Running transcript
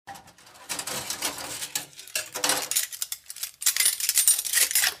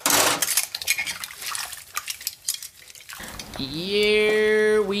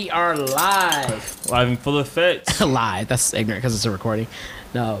Here we are live. Live in full effect. Live. That's ignorant because it's a recording.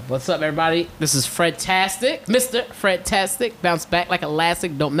 No. What's up, everybody? This is Fredtastic. Mr. Fredtastic. Bounce back like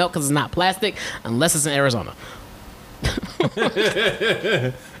elastic. Don't melt because it's not plastic unless it's in Arizona.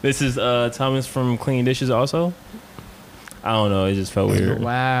 This is Thomas from Cleaning Dishes also. I don't know. It just felt weird.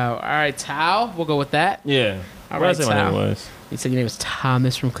 Wow. All right, Tao. We'll go with that. Yeah. All What right, did I say my Tao. name was? You said your name was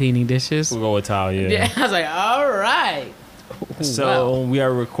Thomas from Cleaning Dishes? We'll go with Tao, yeah. Yeah. I was like, all right. So Wow. we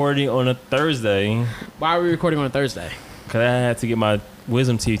are recording on a Thursday Why are we recording on a Thursday? because I had to get my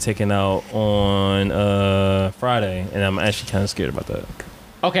wisdom teeth taken out on Friday, and I'm actually kind of scared about that.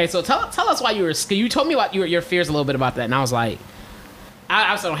 Okay, so tell us why you were scared. You told me about your fears a little bit about that, and I was like,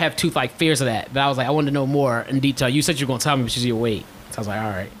 I also don't have tooth like fears of that, but I was like, I wanted to know more in detail. You said you were gonna tell me, but you wait. So I was like, all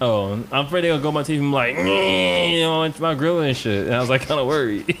right. Oh, I'm afraid they're gonna go my teeth and be like, you know, it's my grill and shit. And I was like, kind of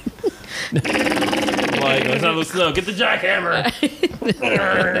worried. Like, let's not look slow. Get the jackhammer.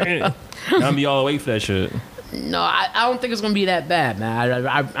 I'm be all awake for that shit. No, I don't think it's gonna be that bad, man.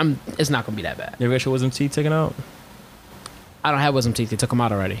 I'm. It's not gonna be that bad. You ever got your wisdom teeth taken out? I don't have wisdom teeth. They took them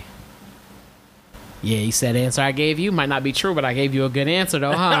out already. Yeah, he said answer I gave you might not be true, but I gave you a good answer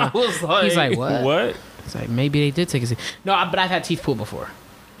though, huh? I was like, He's like, what? What? It's like maybe they did take a seat. No, but I've had teeth pulled before.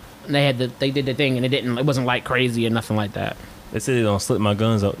 And they did the thing, and it wasn't like crazy or nothing like that. They said they don't slip my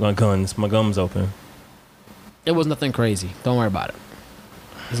gums open. It was nothing crazy. Don't worry about it.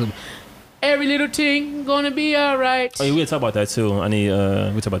 Every little thing gonna be all right. Oh yeah, we'll talk about that too.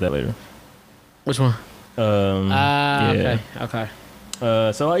 We'll talk about that later. Which one? Yeah. Okay.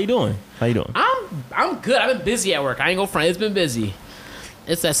 So how you doing? I'm good. I've been busy at work. I ain't gonna front. It's been busy.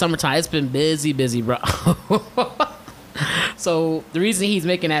 It's that summertime. It's been busy, bro. So the reason he's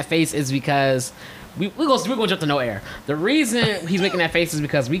making that face is because we're gonna jump to no air. The reason he's making that face is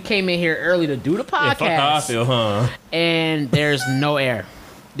because we came in here early to do the Yeah, podcast, fuck how I feel, huh? and there's no air.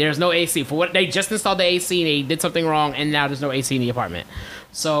 There's no AC. For what they just installed the AC, and they did something wrong, and now there's no AC in the apartment.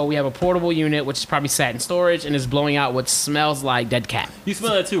 So we have a portable unit, which is probably sat in storage, and is blowing out what smells like dead cat. You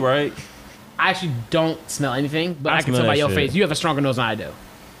smell that too, right? I actually don't smell anything, but I I can smell tell by that your shit. face. You have a stronger nose than I do.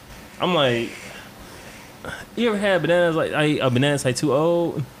 I'm like, you ever had bananas like a banana's like too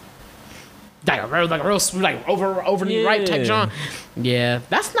old? Like a real sweet, like overly ripe type Yeah. John. Yeah,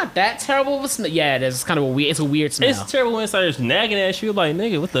 that's not that terrible of a smell. Yeah, it is. It's kind of a weird. It's a weird smell. It's terrible when it's like just nagging at you. Like,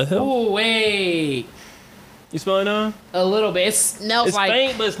 nigga, what the hell? Oh wait, You smell it now? a little bit. It smells It's like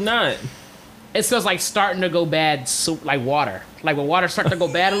faint, but it's not. it smells like starting to go bad. Soup, like water. Like when water starts to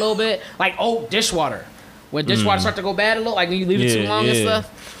go bad a little bit. Like old dishwater. When dishwater starts to go bad a little, like when you leave it too Yeah, long and yeah.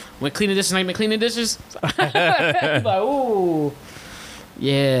 stuff. When cleaning dishes, ain't been cleaning dishes. Like ooh,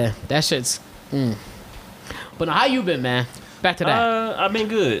 yeah, that shit's. But now, how you been, man? Back to that. I've been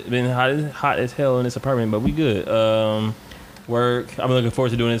good. Been hot as hell in this apartment, but we good. Work. I'm looking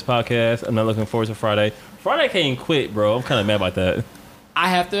forward to doing this podcast. I'm not looking forward to Friday. Friday can't quit, bro. I'm kind of mad about that. I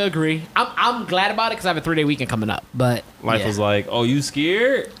have to agree. I'm glad about it because I have a 3-day weekend coming up. But Life yeah. was like, oh, you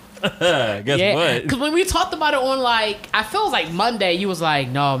scared? Guess Yeah, what? because when we talked about it on like, I feel like Monday, you was like,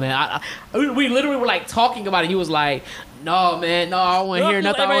 no, man. We literally were like talking about it. You was like, no, man, no, I don't want to hear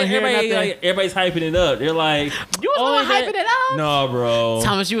nothing. I don't want to hear nothing. Like, everybody's hyping it up. They're like, You was the one hyping it up. No, bro.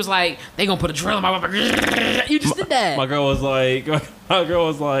 Thomas, you was like, they gonna put a drill in my weapon. You just did that. My girl was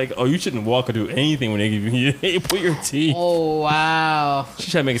like, oh, you shouldn't walk or do anything when they give you put your teeth. Oh wow, She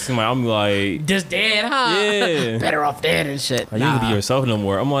tried to make it seem like I'm like, just dead, huh? Yeah. Better off dead and shit. you can be yourself no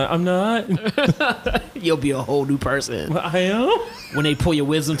more. I'm like, I'm not. You'll be a whole new person. I am. When they pull your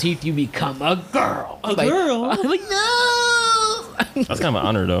wisdom teeth, you become a girl. A girl? I'm like, no. That's kind of an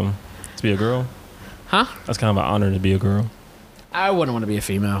honor though, to be a girl. Huh? That's kind of an honor to be a girl. I wouldn't want to be a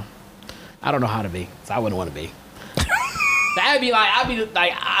female. I don't know how to be, so I wouldn't want to be. I'd be like,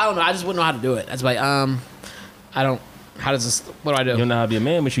 I don't know. I just wouldn't know how to do it. I'd be like, I don't. How does this? What do I do? You don't know how to be a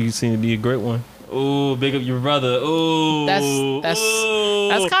man, but you seem to be a great one. Ooh, big up your brother. Ooh, That's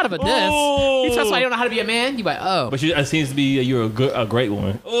kind of a diss. You tell somebody you don't know how to be a man, you like, oh. But it seems to be you're a great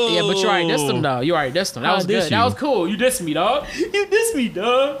one. Ooh. Yeah, but you already dissed him though. You already dissed him. That I was dissed good. you. That was cool. You dissed me, dog. You dissed me,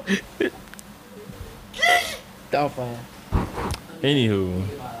 dog. Don't play. Anywho,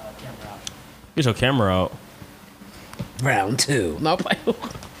 get your camera out. Round 2. No play.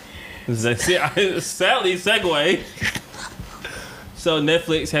 Sadly, segue. So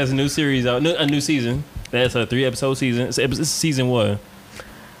Netflix has a new series out, a new season. That's a 3-episode season. It's season what?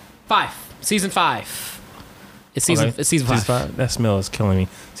 5. Season 5. It's season. Okay. It's season 5. That smell is killing me.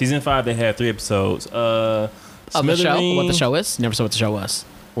 Season 5, they had 3 episodes. Of the show. What the show is? Never saw what the show was.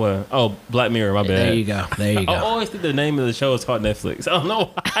 What? Oh, Black Mirror. My bad. There you go. There you I go. always think the name of the show is called Netflix. I don't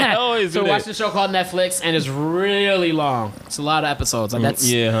know why. I always So do watch that. the show called Netflix, and it's really long. It's a lot of episodes. Like that's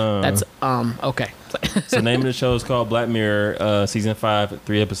Yeah, huh. that's okay. So the name of the show is called Black Mirror, season 5,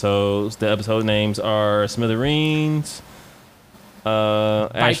 3 episodes. The episode names are Smithereens,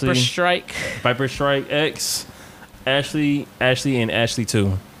 Viper Strike. Viper Strike X, Ashley, and Ashley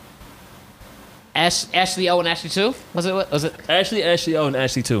 2. Ashley O and Ashley 2? Was it? Ashley O, and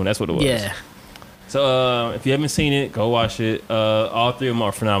Ashley 2. That's what it was. Yeah. So if you haven't seen it, go watch it. All 3 of them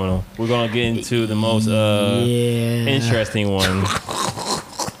are phenomenal. We're going to get into the most interesting one.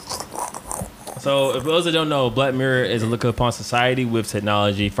 So, if those that don't know, Black Mirror is a look upon society with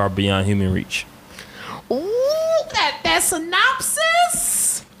technology far beyond human reach. Ooh, that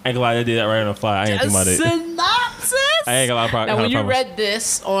synopsis. I ain't gonna lie, I did that right on the fly. I ain't think about it. Synopsis. I ain't gonna lie. Now, when you read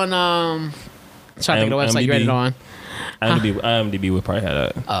this on trying to think of the website you read it on. IMDb would probably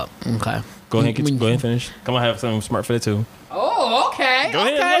have that. Oh, okay. Go ahead and finish. Come on, have something smart for that too. Oh, okay. Go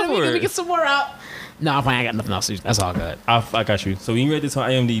ahead, okay. go for Let me it. get some more out. No, I'm fine. I got nothing else. That's all good. I got you. So when you read this on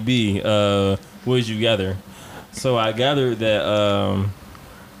IMDb, what did you gather? So I gathered that.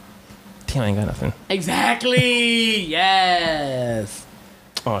 Damn, I ain't got nothing. Exactly. Yes.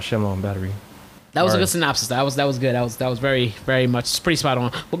 Oh shit, I'm low on battery. That was a Alright. good synopsis. That was good. That was very, very much. It's pretty spot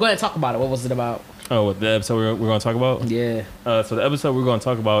on. Well, go ahead and talk about it. What was it about? Oh, what the episode we're going to talk about? Yeah. So the episode we're going to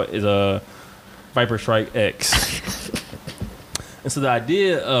talk about is Viper Strike X. And so the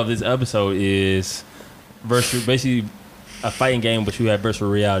idea of this episode is basically a fighting game, but you have virtual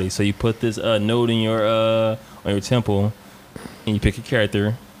reality. So you put this node in your on your temple, and you pick a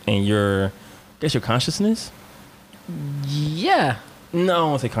character, and your consciousness. Yeah. No, I don't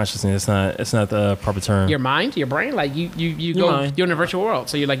want to say consciousness. It's not the proper term. Your mind, your brain, like you Your go. mind. You're in a virtual world,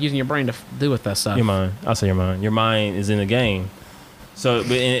 so you're like using your brain to do with that stuff. Your mind. I'll say your mind. Your mind is in the game. So,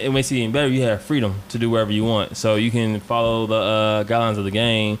 but it makes it even better. You have freedom to do whatever you want. So you can follow the guidelines of the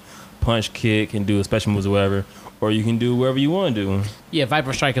game, punch, kick, and do special moves or whatever. Or you can do whatever you want to do. Yeah,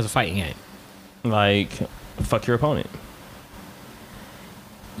 Viper Strike is a fighting game. Like, fuck your opponent.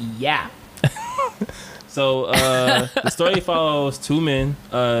 Yeah. So the story follows 2 men.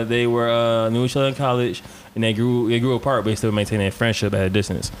 They were knew each other in college, and they grew apart, but they still maintained their friendship at a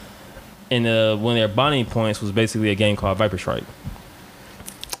distance. And one of their bonding points was basically a game called Viper Strike.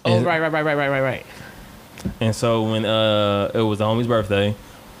 Oh, And- right. And so when it was the homie's birthday,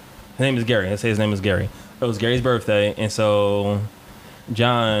 his name is Gary. Let's say his name is Gary. It was Gary's birthday, and so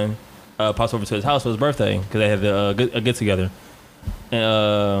John pops over to his house for his birthday because they had a get together.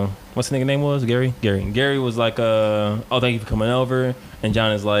 And what's the nigga name was? Gary. Gary was like, "Oh, thank you for coming over." And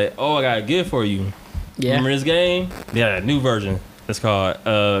John is like, "Oh, I got a gift for you. Yeah. Remember this game? Yeah, a new version. It's called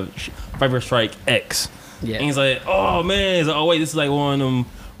Viper Strike X." Yeah. And he's like, "Oh man!" He's like, "Oh wait, this is like one of them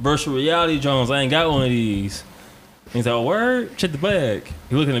virtual reality drones. I ain't got one of these." And he's like, "Oh word, check the bag."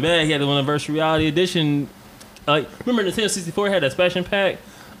 He looked in the bag. He had the one of virtual reality edition. Like, remember the Nintendo 64 had that expansion pack?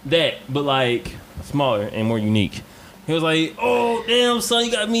 That, but like smaller and more unique. He was like, "Oh damn, son,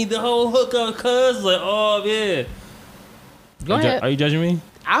 you got me the whole hookup, cuz." Like, "Oh yeah." Go ahead. Are you judging me?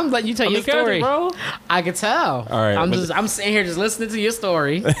 I'm letting you tell I'm your the character, story, bro. I can tell. All right, I'm but- I'm sitting here just listening to your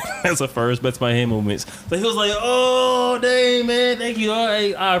story. That's the first. That's my hand movements. So he was like, "Oh, dang, man, thank you. All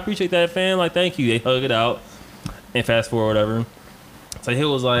right, I appreciate that, fam. Like, thank you." They hug it out, and fast forward, whatever. So he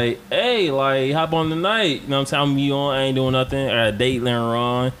was like, "Hey, like, hop on tonight. You know what I'm saying? I'm you on. I ain't doing nothing. I got a date later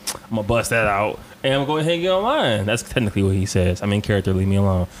on. I'm gonna bust that out, and I'm gonna go ahead and get online." That's technically what he says. I'm in character. Leave me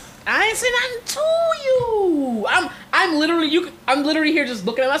alone. I ain't saying nothing to you. I'm literally here just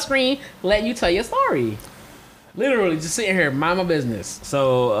looking at my screen, letting you tell your story. Literally just sitting here, mind my business.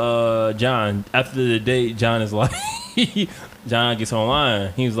 So John, after the date, John is like, John gets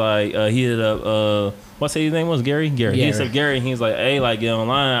online. He's like, he hit up, what's his name was? Gary? Gary. He hits up Gary, and he's like, "Hey, like, get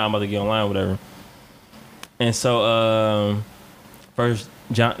online. I'm about to get online, whatever." And so first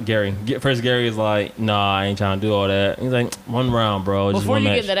Gary is like, "Nah, I ain't trying to do all that." He's like, "1 round, bro. Just Before one you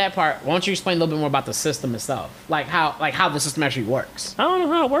match." get into that part, why don't you explain a little bit more about the system itself, like how the system actually works, I don't know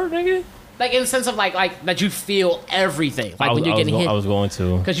how it worked, nigga. like in the sense of like that you feel everything, like when you're getting hit. I was going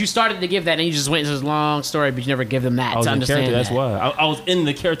to. Because you started to give that, and you just went into this long story, but you never give them that I was to in the character. understand. That's why I was in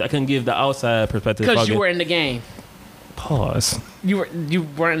the character. I couldn't give the outside perspective. Because you Fucking- were in the game. Pause. You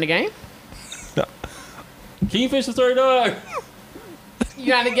weren't in the game. Can you finish the story, dog? You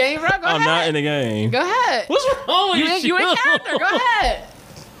not in the game, bro. Go I'm ahead. not in the game. Go ahead. What's wrong with You in character. Go ahead.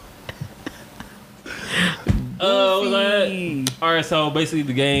 All right, so basically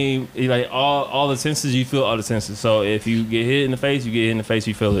the game, like all the senses, you feel all the senses. So if you get hit in the face, you get hit in the face,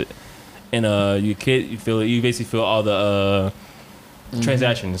 you feel it. And you feel it. You basically feel all the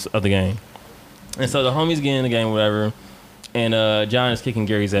transactions of the game. And so the homies get in the game, whatever, and John is kicking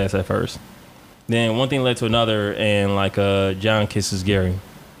Gary's ass at first. Then one thing led to another, and like John kisses Gary.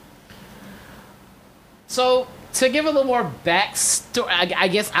 So to give a little more backstory, I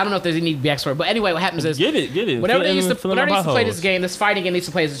guess I don't know if there's any backstory, but anyway, what happens is Get it. Whenever they used to play this game, this fighting game they used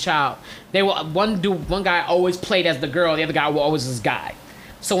to play as a child, they will one guy always played as the girl, the other guy will always as guy.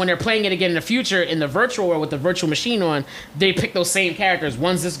 So when they're playing it again in the future in the virtual world with the virtual machine on, they pick those same characters.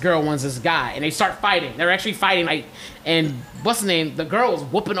 One's this girl, one's this guy, and they start fighting. They're actually fighting like, and what's the name? The girl was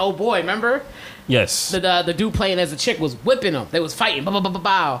whooping old boy. Remember? Yes. The dude playing as a chick was whipping him. They was fighting. Bow, bow, bow, bow,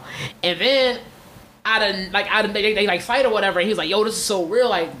 bow. And then they like fight or whatever. And he's like, yo, this is so real.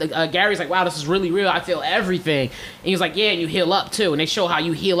 Like Gary's like, wow, this is really real. I feel everything. And he's like, yeah, and you heal up too. And they show how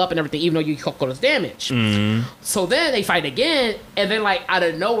you heal up and everything, even though you took all this damage. Mm-hmm. So then they fight again, and then like out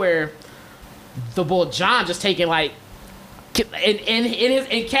of nowhere, the bull John just taking like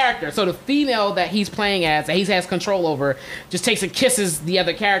in character. So the female that he's playing as, that he has control over, just takes and kisses the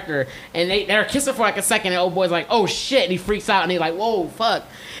other character, and they're kissing for like a second. And old boy's like, oh shit, and he freaks out, and he's like, whoa, fuck.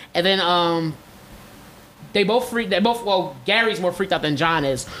 And then well, Gary's more freaked out than John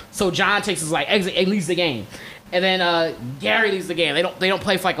is. So John takes his like exit and leaves the game. And then Gary leaves the game. They don't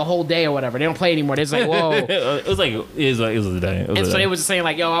play for like a whole day or whatever. They don't play anymore. They're just like, whoa. it was a day. And so they was just saying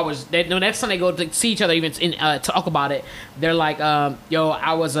like, yo, the next time they go to see each other, even talk about it, they're like, yo,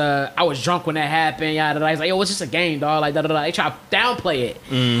 I was drunk when that happened. Yada. He's like, yo, it's just a game, dog. Like, da da da. They try to downplay it.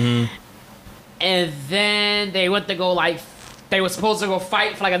 Mm-hmm. And then they went to go like. They were supposed to go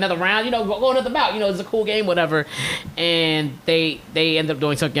fight for like another round, go another bout. It's a cool game, whatever. And they ended up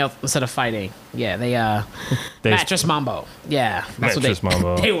doing something else instead of fighting. Yeah, they mattress mambo. Yeah, that's mattress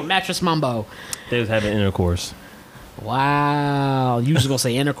mambo. They were mattress mambo. They was having intercourse. Wow, you just gonna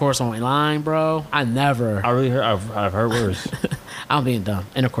say intercourse online, bro? I never. I really heard. I've heard worse. I'm being dumb.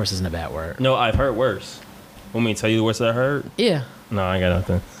 Intercourse isn't a bad word. No, I've heard worse. Want me to tell you the worst I heard? Yeah. No, I ain't got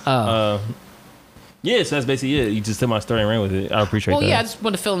nothing. Oh. Yeah, so that's basically it. You just took my story and ran with it. I appreciate that. Well, yeah, I just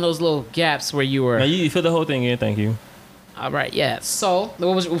want to fill in those little gaps where you were. Now, you filled the whole thing in. Thank you. All right, yeah. So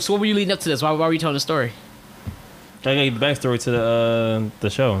what were you leading up to this? Why were you telling the story? I gave the backstory to the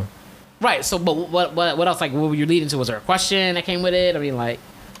show. Right. So, but what else? Like, what were you leading to? Was there a question that came with it? I mean, like.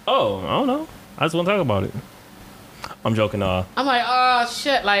 Oh, I don't know. I just want to talk about it. I'm joking. I'm like, oh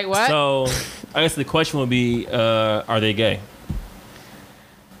shit! Like what? So, I guess the question would be, are they gay?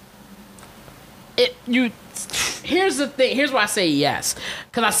 Here's the thing. Here's why I say yes,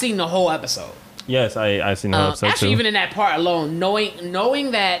 because I've seen the whole episode. Yes, I seen the whole episode actually, too. even in that part alone,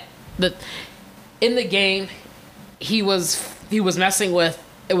 knowing that in the game he was messing with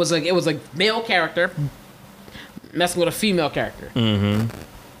it was a male character messing with a female character, mm-hmm.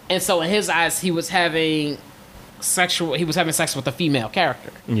 and so in his eyes he was having sex with a female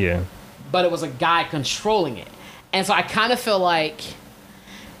character. Yeah, but it was a guy controlling it, and so I kind of feel like.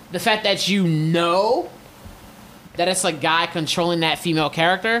 The fact that that it's a guy controlling that female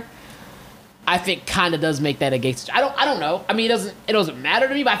character, I think kind of does make that a gay situation. I don't know. I mean, it doesn't matter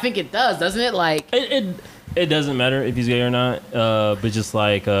to me, but I think it does, doesn't it? Like it doesn't matter if he's gay or not. But just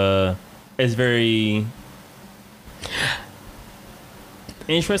like it's very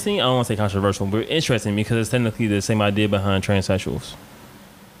interesting. I don't want to say controversial, but interesting because it's technically the same idea behind transsexuals.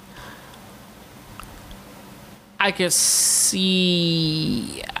 I could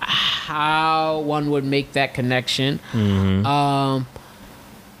see how one would make that connection. Mm-hmm.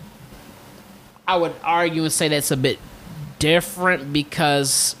 I would argue and say that's a bit different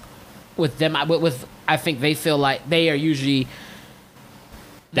because with them, I think they feel like they are usually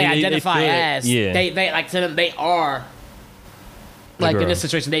they identify as they like to them they are. Like in this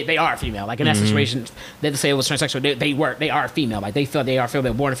situation, they are female. Like in that situation, they say it was transsexual. They are female. Like they feel they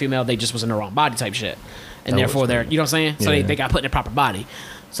were born a female. They just was in the wrong body type shit, and therefore they're you know what I'm saying. So they got put in a proper body.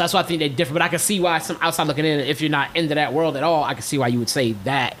 So that's why I think they're different. But I can see why some outside looking in, if you're not into that world at all, I can see why you would say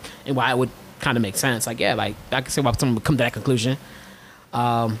that and why it would kind of make sense. Like yeah, like I can see why someone would come to that conclusion.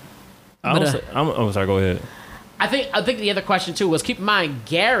 I'm sorry. Go ahead. I think the other question too was keep in mind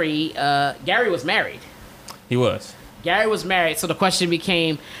Gary was married. He was. Gary was married, so the question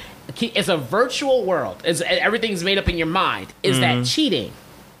became: it's a virtual world. Everything's made up in your mind. Is that cheating?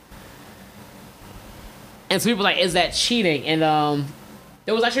 And so people were like, is that cheating? And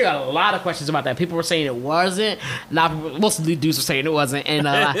there was actually a lot of questions about that. People were saying it wasn't. Most of the dudes were saying it wasn't, and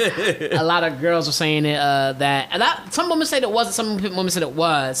a lot of girls were saying it that. Some women said it wasn't. Some women said it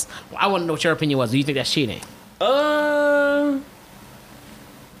was. I want to know what your opinion was. Do you think that's cheating?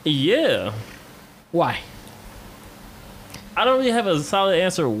 Yeah. Why? I don't really have a solid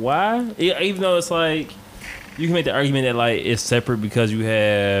answer why. Even though it's like you can make the argument that like it's separate because you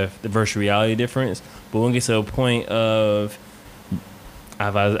have the virtual reality difference, but when it gets to a point of,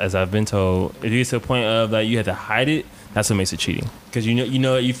 as I've been told, if you get to a point of that you have to hide it, that's what makes it cheating. Because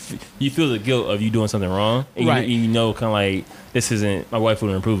you feel the guilt of you doing something wrong, and right. you know kind of like this isn't, my wife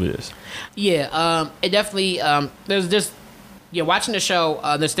wouldn't approve of this. Yeah, it definitely. There's just watching the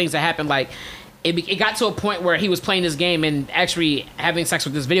show. There's things that happen like. It got to a point where he was playing this game and actually having sex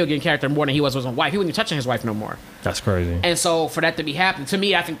with this video game character more than he was with his wife. He wasn't even touching his wife no more. That's crazy. And so for that to be happening, to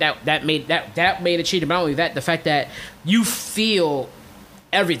me, I think that made it cheating. But not only that, the fact that you feel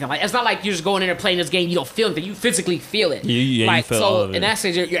everything. Like it's not like you're just going in there playing this game, you don't feel anything. You physically feel it. Yeah, like, you feel all of it. In that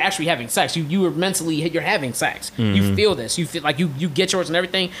stage, you're actually having sex. You were mentally, you're having sex. Mm-hmm. You feel this. You feel like you get yours and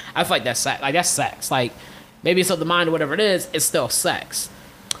everything. I feel like that's sex. Like that's sex. Like maybe it's of the mind or whatever it is. It's still sex.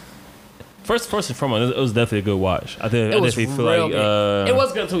 First and foremost, it was definitely a good watch. I definitely feel like it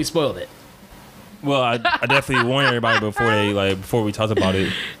was good until we spoiled it. Well, I definitely warned everybody before we talked about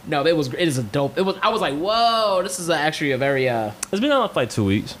it. No, it is a dope. I was like, whoa, this is actually a very. It's been out for like 2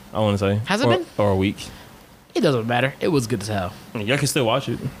 weeks. I want to say. Has it been? Or a week? It doesn't matter. It was good as hell. I mean, y'all can still watch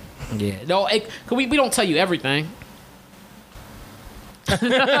it. Yeah. No, we don't tell you everything. No,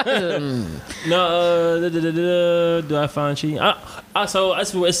 do I find cheating? So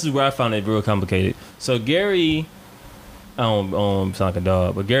this is where I found it real complicated. So Gary, I don't sound like a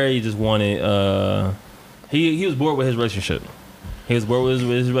dog, but Gary just wanted. He was bored with his relationship. He was bored with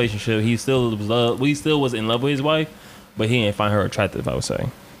his relationship. He still was in love with his wife, but he didn't find her attractive, I would say.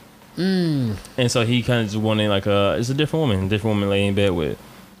 And so he kind of just wanted like it's a different woman lay in bed with,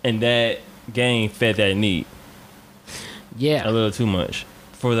 and that game fed that need. Yeah, a little too much.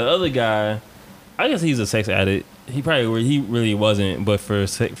 For the other guy, I guess he's a sex addict. He really wasn't, but for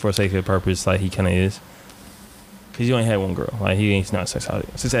sake of purpose, like he kind of is. Cause he only had one girl. Like he ain't not a sex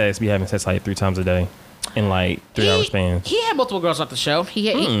addict. Sex addicts be having sex like 3 times a day, in like 3-hour spans. He had multiple girls off the show.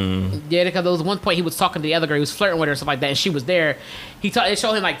 Yeah, because there was one point he was talking to the other girl, he was flirting with her and stuff like that, and she was there. It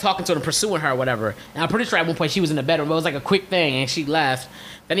showed him like talking to her and pursuing her or whatever. And I'm pretty sure at one point she was in the bedroom. But it was like a quick thing, and she left.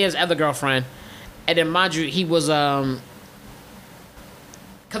 Then he has his other girlfriend, and then mind you, he was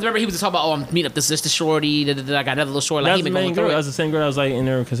because remember he was talking about, I'm meeting up this shorty, I got another little shorty. Like, That's the main girl. That's the same girl that was like in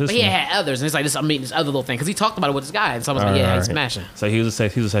there consistently. But he had others, and it's like I'm meeting this other little thing because he talked about it with this guy, and someone's like, he's smashing. So he was a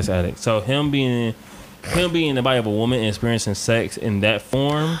sex addict. So him being in the body of a woman and experiencing sex in that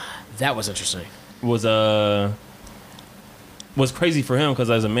form, that was interesting. Was crazy for him because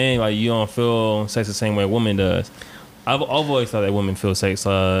as a man, like you don't feel sex the same way a woman does. I've always thought that women feel sex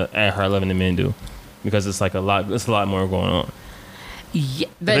at her level than men do, because it's like a lot more going on. Yeah,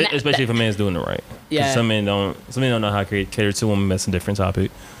 especially if a man's doing it right. Yeah, some men don't know how to cater to a woman. That's a different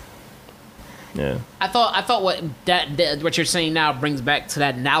topic. Yeah, I thought what you're saying now brings back to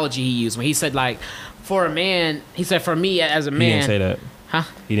that analogy he used when he said like, for a man, he said for me as a man. He didn't say that. Huh?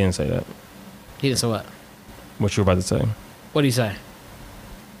 He didn't say that. He didn't say what? What you were about to say? What did he say?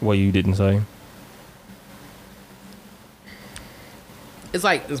 What you didn't say? It's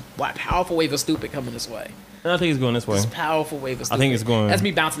like this powerful wave of stupid coming this way. I think it's going this way. This powerful wave of stupid. I think it's going. That's me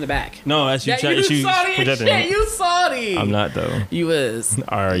bouncing the back. No, that's you. You salty as shit. You salty. I'm not though. You is.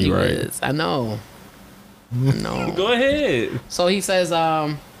 All right, you right. Is. I know. No. Go ahead. So he says,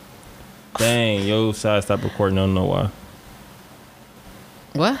 Dang, your side stopped recording. I don't know why.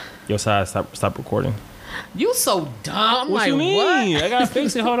 What? Your side stop recording. You so dumb. What you mean? What? I gotta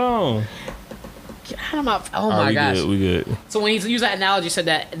fix it. Hold on. Get out of my. Oh my gosh. We good. So when he used that analogy, he said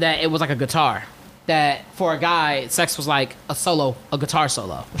that it was like a guitar. That for a guy, sex was like a guitar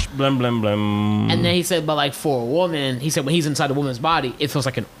solo. Blam, blam, blam. And then he said, but like for a woman, he said when he's inside a woman's body, it feels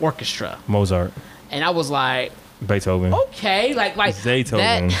like an orchestra. Mozart. And I was like, Beethoven. Okay, like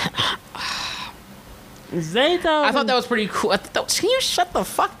Beethoven. Beethoven. I thought that was pretty cool. Can you shut the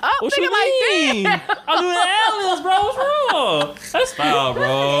fuck up? What you mean? I'm doing aliens, bro. What's wrong? That's foul,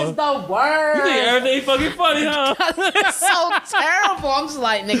 bro. It's the word. You think everything fucking funny, huh? It's so terrible. I'm just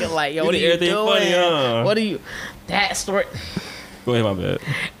like, nigga, like, yo, what are you doing? Funny, huh? What are you? That story. Go ahead, my bad.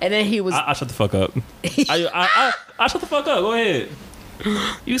 And then he was. I shut the fuck up. I shut the fuck up. Go ahead.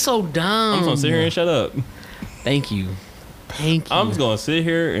 You so dumb. I'm just gonna sit here and shut up. Thank you. I'm just gonna sit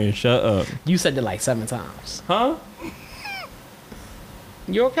here and shut up. You said it like 7 times. Huh?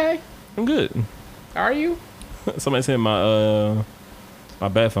 You okay? I'm good. Are you? Somebody said my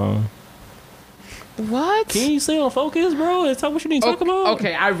bad phone. What? Can you stay on focus, bro? That's what you need to talk about.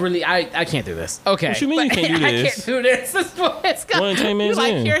 Okay, I can't do this. Okay. What you mean you can't do this? I can't do this. This is what it's got. 10 minutes You're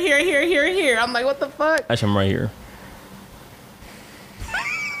like, in. here. I'm like, what the fuck? Actually, I'm right here.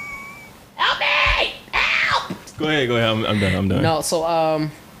 Help me! Help! Go ahead. I'm done. No, so I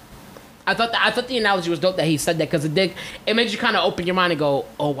I thought the analogy was dope that he said that because it made you kind of open your mind and go,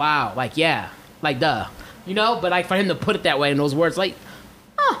 oh wow, like yeah, like duh, you know. But like for him to put it that way in those words, like,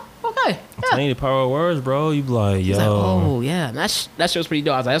 oh okay, I'm telling you, the power of words, bro. You be like, yo. He's like, oh yeah, that shit was pretty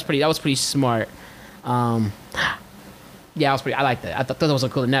dope. I was like, that was pretty smart. Yeah, I liked that. I thought that was a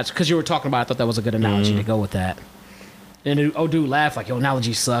cool analogy because you were talking about it. I thought that was a good analogy to go with that. And dude laughed like, yo,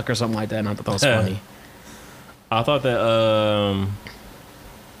 analogies suck or something like that. And I thought that was funny. I thought that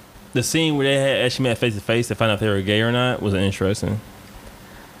the scene where they had actually met face to face to find out if they were gay or not was interesting.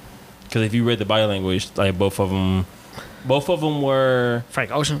 Because if you read the body language, like both of them were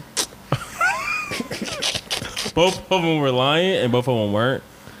Frank Ocean. both of them were lying and both of them weren't.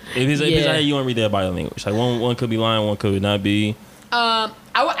 If it's like how you want to read their body language, like one could be lying, one could not be. I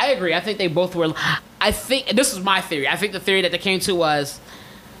agree. I think they both were. I think this is my theory. I think the theory that they came to was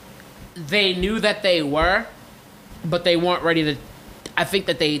they knew that they were, but they weren't ready to. I think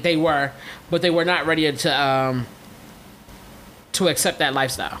that they were, but they were not ready to accept that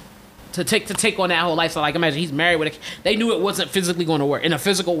lifestyle. To take on that whole lifestyle. Like imagine he's married with they knew it wasn't physically going to work. In a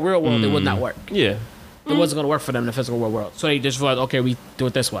physical real world, it would not work. Yeah. It wasn't going to work for them in the physical world. So they just realized, okay, we do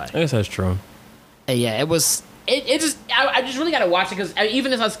it this way. I guess that's true. And yeah, it was. It just. I just really got to watch it because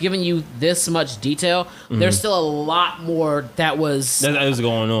even as I was giving you this much detail, there's still a lot more that was going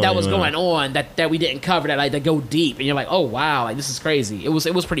on. That was going on that we didn't cover that go deep, and you're like, oh wow, like this is crazy. It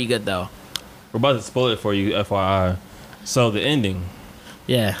was pretty good though. We're about to spoil it for you, FYI. So the ending.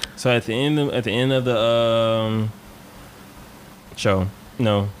 Yeah. So at the end of the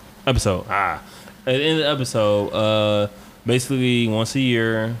episode. At the end of the episode, basically once a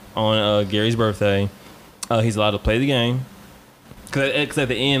year on Gary's birthday, he's allowed to play the game. Cause at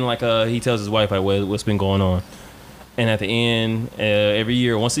the end, like he tells his wife like what's been going on, and at the end, every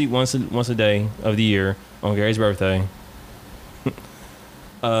year, once a day of the year on Gary's birthday,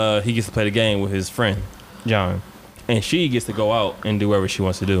 he gets to play the game with his friend John, and she gets to go out and do whatever she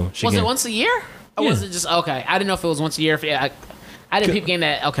wants to do. Was it once a year? Or was it just okay? I didn't know if it was once a year. I didn't peep game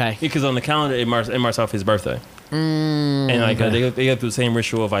that. Okay. Because on the calendar it marks off his birthday. And like they go through the same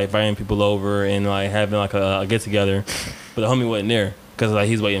ritual of like inviting people over and like having like a get together, but the homie wasn't there because like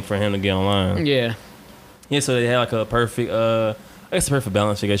he's waiting for him to get online. Yeah. Yeah. So they had like a perfect, I guess a perfect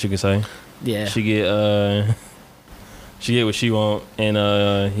balance. I guess you could say. Yeah. She get what she want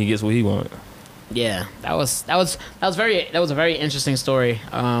and he gets what he want. Yeah. That was a very interesting story.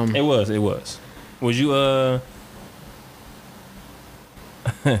 It was. Would you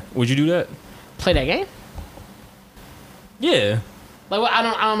would you do that? Play that game? Yeah. Like what? I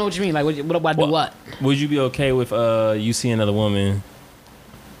don't know what you mean. Like what do I do? What? Would you be okay with you seeing another woman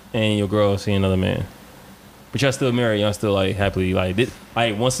and your girl seeing another man, but y'all still married? Y'all still like happily like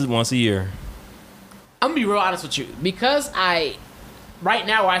once a year? I'm gonna be real honest with you because right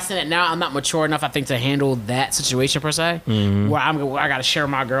now where I stand at now, I'm not mature enough, I think, to handle that situation per se. Where I gotta share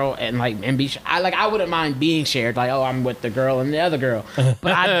my girl and be. I wouldn't mind being shared. Like, oh, I'm with the girl and the other girl,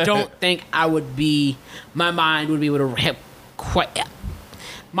 but I don't think I would be. My mind would be able to have quite.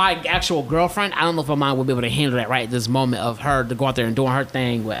 My actual girlfriend, I don't know if my mind would be able to handle that right at this moment of her to go out there and doing her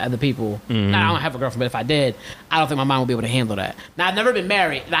thing with other people. Now, I don't have a girlfriend, but if I did, I don't think my mind would be able to handle that. Now, I've never been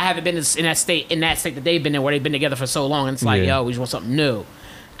married, and I haven't been in that state that they've been in, where they've been together for so long, and it's like, yo, we just want something new.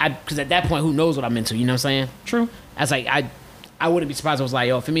 Because at that point, who knows what I'm into? You know what I'm saying? True. I was like, I wouldn't be surprised. I was like,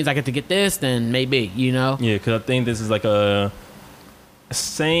 yo, if it means I get to get this, then maybe, you know? Yeah, because I think this is like a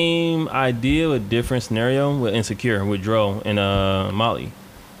same idea, a different scenario with Insecure with Dro and Molly.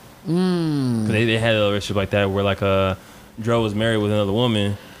 Cause they had a relationship like that where like Dro was married with another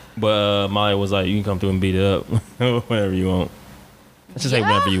woman, but Molly was like, you can come through and beat it up whenever you want. Let's just say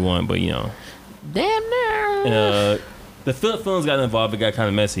whenever you want, but you know. Damn near. And, the films got involved. It got kind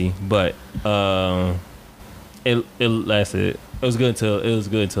of messy, but it lasted. It was good until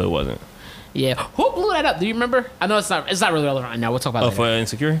it wasn't. Yeah. Who blew that up? Do you remember? I know it's not really relevant right now. We'll talk about it. For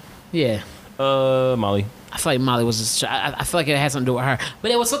Insecure? Yeah. Molly. I feel like Molly was just. I feel like it had something to do with her, but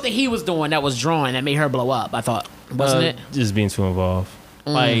it was something he was doing that was drawing that made her blow up. I thought, wasn't it? Just being too involved.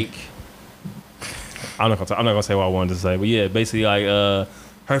 Like, I'm not gonna say what I wanted to say, but yeah, basically like her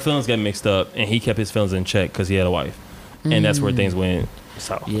feelings got mixed up, and he kept his feelings in check because he had a wife, and that's where things went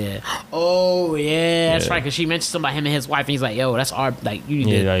south. Yeah. Oh yeah, that's right. Because she mentioned something about him and his wife, and he's like, "Yo, that's our like you need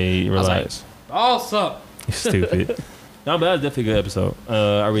to." Yeah, you realize. Awesome. Stupid. No, but that was definitely a good episode.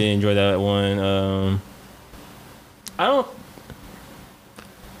 I really enjoyed that one. I don't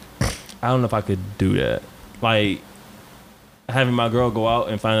know if I could do that. Like having my girl go out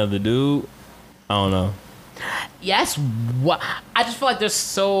and find another dude. I don't know. Yes, what I just feel like there's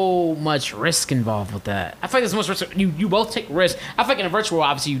so much risk involved with that. I feel like there's so much risk. You both take risk. I feel like in a virtual world,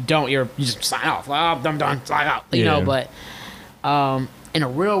 obviously you don't. You just sign off. Like, oh, I'm done. Sign out. You know, but in a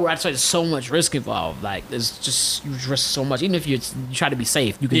real world, I feel like there's so much risk involved. Like there's just you risk so much. Even if you try to be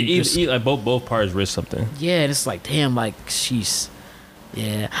safe, you can just like both parties risk something. yeah. And it's like damn, like she's.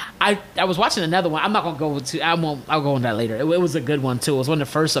 Yeah, I was watching another one. I'm not gonna go to. I'll go on that later. It was a good one too. It was one of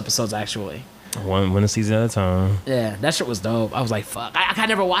the first episodes actually. One a season at a time. Yeah, that shit was dope. I was like, fuck. I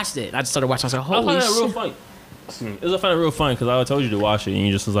never watched it. I just started watching. I was like, holy shit. I found it real fun because I told you to watch it and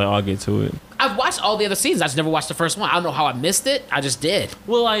you just was like, I'll get to it. I've watched all the other seasons. I just never watched the first one. I don't know how I missed it. I just did.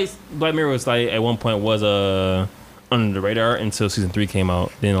 Well, like Black Mirror was like at one point was under the radar until season 3 came out.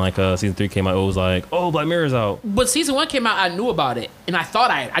 Then like season 3 came out, it was like, oh, Black Mirror's out. But season 1 came out, I knew about it, and I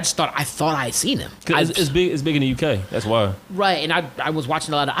thought I thought I had seen him. It's big in the UK. That's why. Right, and I was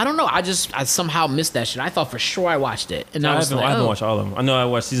watching a lot of. I don't know. I somehow missed that shit. I thought for sure I watched it, and I haven't watched all of them. I know I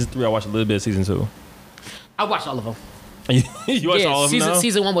watched season 3. I watched a little bit of season 2. I watched all of them. You watched all of them now?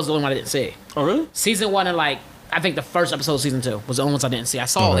 Season 1 was the only one I didn't see. Oh really? Season 1 and like I think the first episode of season 2 was the only ones I didn't see. I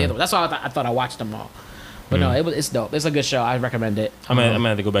saw all the other ones. That's why I thought I watched them all. But no, it's dope. It's a good show. I recommend it. I'm gonna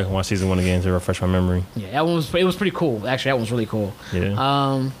have to go back and watch season 1 again to refresh my memory. Yeah, that one was pretty cool. Actually, that one was really cool.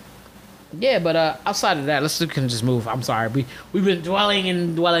 Yeah. Yeah, but outside of that, we can just move. I'm sorry. We've been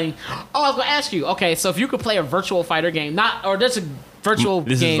dwelling. Oh, I was gonna ask you. Okay, so if you could play a virtual fighter game, there's a virtual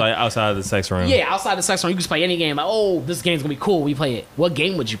this game. Is like outside of the sex realm. Yeah, outside the sex realm, you can just play any game. Like, oh, this game's gonna be cool. We play it. What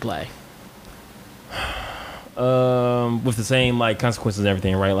game would you play? With the same like consequences and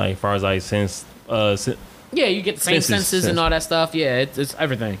everything, right? Like as far as like yeah, you get the same senses and all that stuff. Yeah, it's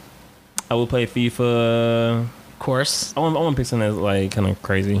everything. I would play FIFA. Of course. I want to pick something that's like kind of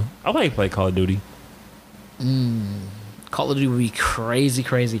crazy. I'll play Call of Duty. Call of Duty would be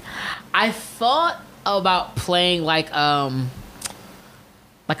crazy. I thought about playing like a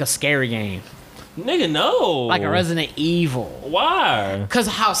scary game. Nigga, no. Like a Resident Evil. Why? Because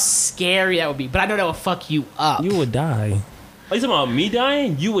of how scary that would be. But I know that would fuck you up. You would die. Are you talking about me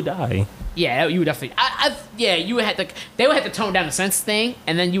dying? You would die. Yeah, you would definitely. You would have to. They would have to tone down the sense thing,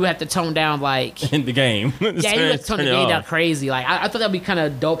 and then you would have to tone down like in the game. Yeah, you would have to tone the game down crazy. Like I thought that'd be kind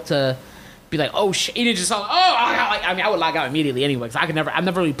of dope to be like, oh shit, you just saw. I would log out immediately anyway because I've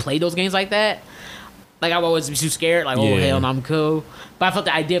never really played those games like that. Like I would always be too scared. Like hell no, I'm cool. But I felt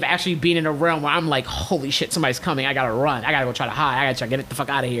the idea of actually being in a realm where I'm like, holy shit, somebody's coming. I gotta run. I gotta go try to hide. I gotta try to get the fuck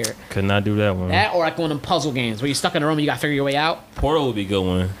out of here. Could not do that one. That or like one of them puzzle games where you're stuck in a room and you gotta figure your way out. Portal would be a good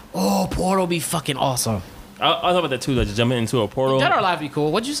one. Oh, Portal would be fucking awesome. I thought about that too. Like just jumping into a portal. Dead or Alive would be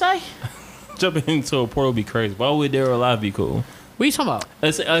cool. What'd you say? Jumping into a portal would be crazy. Why would Dead or Alive be cool? What are you talking about?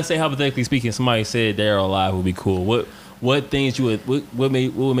 Let's say hypothetically speaking, somebody said Dead or Alive would be cool. What things what would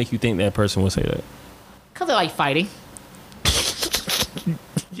make you think that person would say that? Because I like fighting.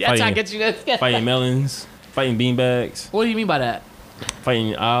 That's how I get you this. Fighting melons, fighting beanbags. What do you mean by that?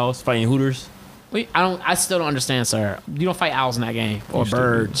 Fighting owls, fighting hooters. Wait, I still don't understand, sir. You don't fight owls in that game or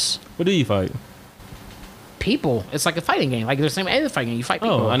birds. What do you fight? People. It's like a fighting game. Like there's the same any fighting game. You fight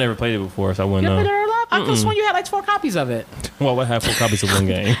people. Oh, I never played it before, so I wouldn't You know. never played Dead or Alive? I could have sworn you had like 4 copies of it. Well, I have 4 copies of one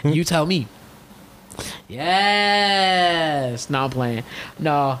game. You tell me. Yes. No, I'm playing.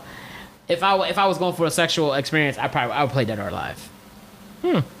 No. If I was going for a sexual experience, I would play Dead or Alive.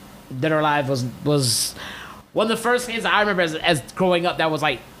 Dead or Alive was one of the first games that I remember as growing up that was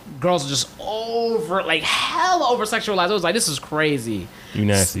like girls were just hell over sexualized. I was like, this is crazy. You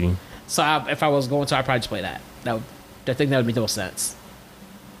nasty. So if I was going to, I'd probably just play that. I think that would make the most sense.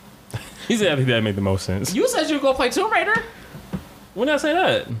 He said I think that made the most sense. You said you were going to play Tomb Raider. When did I say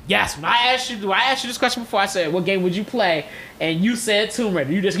that? Yes, when I asked you this question before, I said, what game would you play? And you said Tomb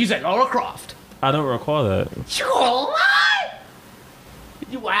Raider. You said Lara Croft. I don't recall that. You gonna lie?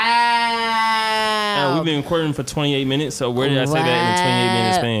 Wow. We've been recording for 28 minutes, so where did I say that in a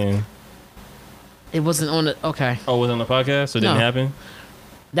 28-minute span? It wasn't on the... Okay. Oh, it was on the podcast, so it didn't happen?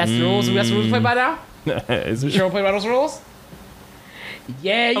 That's the rules? That's the rules we play by now? Is You it? sure we play by those rules?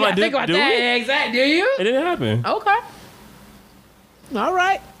 Yeah, you gotta think about that. it? Exactly. Do you? It didn't happen. Okay. All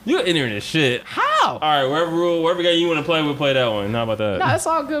right. You're ignorant as shit. How? All right, whatever game you want to play, we'll play that one. How about that? No, it's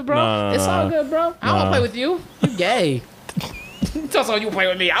all good, bro. Nah. It's all good, bro. I don't want to play with you. You gay. Tell someone you play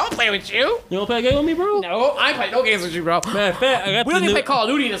with me. I don't play with you. You want to play a game with me, bro? No, I ain't play no games with you, bro. Matter of fact, I got We don't even play Call of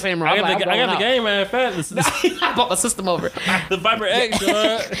Duty in the same room. I got the game, matter of fact. I bought the system over. The Viper X,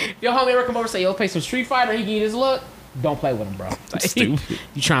 Your homie ever come over and say, yo, play some Street Fighter, he can get his look? Don't play with him, bro. Stupid.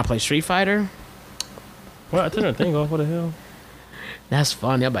 You trying to play Street Fighter? Well, I turned the thing off. What the hell? That's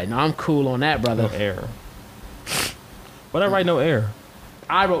funny. I'm like, no, I'm cool on that, brother. No air. Why'd I write no air?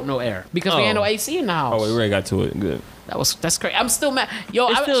 I wrote no air because we had no AC in the house. Oh, we already got to it. Good. That's crazy. I'm still mad. Yo,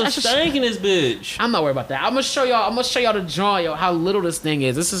 It's still I should- stinking this bitch. I'm not worried about that. I'm gonna show y'all the drawing, yo, how little this thing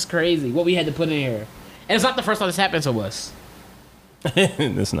is. This is crazy. What we had to put in here, and it's not the first time this happened to us.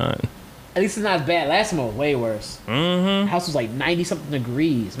 It's not. At least it's not as bad. Last one was way worse. Mm-hmm. The house was like 90 something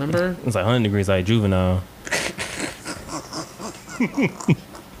degrees. Remember? It's like 100 degrees like juvenile.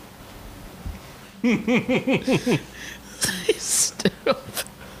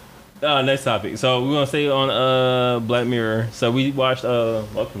 Next topic. So we're gonna stay on Black Mirror. So we watched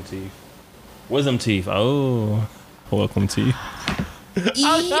Welcome Teeth. Wisdom Teeth. Oh, Welcome Teeth. Okay, no.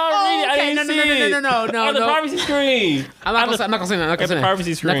 On the privacy screen. I'm not gonna say nothing. I'm not gonna say nothing.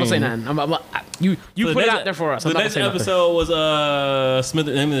 privacy I'm not gonna say screen. nothing. You So put it next- out there for us. The I'm not next gonna say nothing. episode was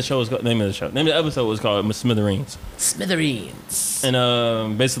Name of the episode was called Smithereens. Smithereens.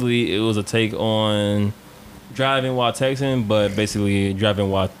 And basically it was a take on driving while texting, but basically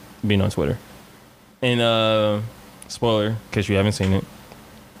driving while being on Twitter. And spoiler, in case you haven't seen it,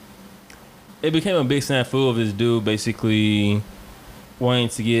 it became a big snafu of this dude basically wanting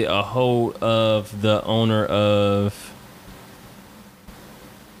to get a hold of the owner of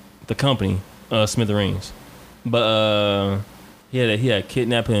the company, Smithereens. But he had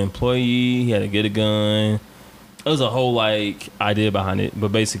kidnapped an employee. He had to get a gun. It was a whole like idea behind it.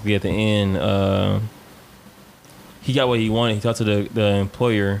 But basically at the end, he got what he wanted. He talked to the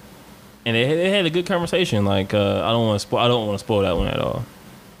employer, and they had a good conversation. Like I don't want to spoil that one at all.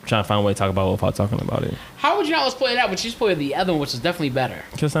 I'm trying to find a way to talk about it without talking about it. How would you not spoil that? But you spoiled the other one, which is definitely better.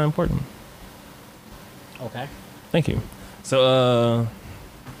 Because it's not important. Okay. Thank you. So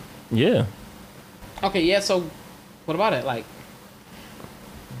yeah. Okay, yeah. So, what about it? Like,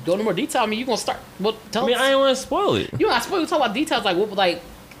 go into more detail. I mean, you gonna start? Well, tell I mean, us. I didn't want to spoil it. You know, I suppose we talk about details like what, like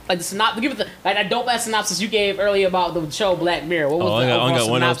the synopsis. Give it that dope ass synopsis you gave earlier about the show Black Mirror. What was Oh, the I only overall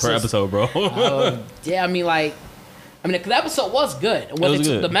got one else per synopsis? episode, bro. Yeah, I mean, the episode was good. What was they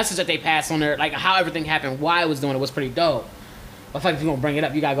good. The message that they passed on there, like how everything happened, why it was doing it, was pretty dope. But I feel like if you're gonna bring it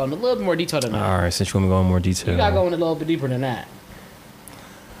up, you gotta go into a little bit more detail than that. All right, since you want me to go in more detail. You gotta go in a little bit deeper than that.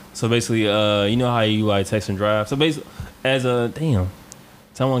 So basically, you know how you like text and drive. So basically, damn,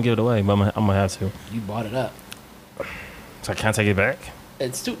 someone give it away, but I'm gonna have to. You brought it up. So I can't take it back.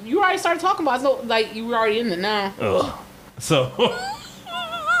 It's too. You already started talking about it. No, like you were already in it now. Ugh. So,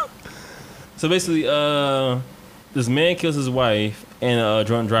 so basically, this man kills his wife and a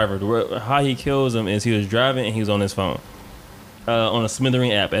drunk driver. How he kills him is he was driving and he was on his phone, on a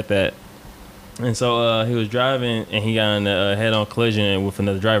Smithereen app at that. And so he was driving and he got in a head-on collision with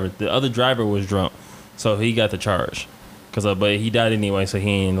another driver. The other driver was drunk, so he got the charge. But he died anyway, so he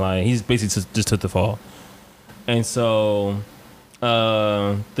ain't like he's basically just took the fall. And so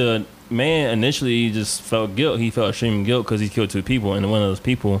the man initially just felt guilt. He felt extreme guilt because he killed two people, and one of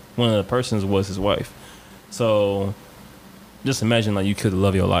the persons was his wife. So just imagine like you could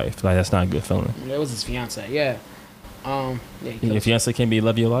love your life. Like that's not a good feeling. It was his fiance. Yeah. Yeah. Your fiance can't be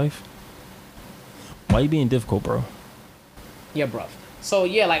love your life. Why you being difficult, bro? Yeah, bro. So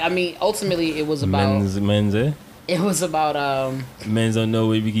yeah, like I mean, ultimately it was about. It was about Men's don't know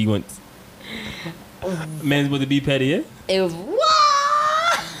where we want. Men's with the be petty, yeah? It was what?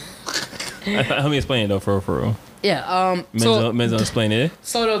 Let me explain it though, for real. Yeah. Men's don't explain it.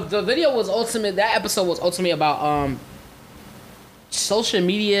 So the video was ultimate. That episode was ultimately about social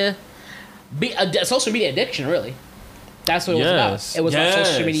media, social media addiction. Really, that's what it was about. It was about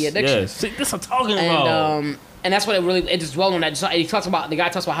social media addiction. Yes. See, this I'm talking about. And that's what it just dwelled on that. He talks about the guy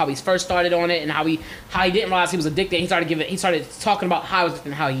talks about how he first started on it and how he didn't realize he was addicted. He started talking about how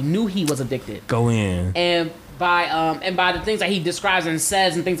he knew he was addicted. Go in. And by the things that he describes and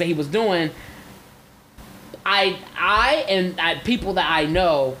says and things that he was doing, I people that I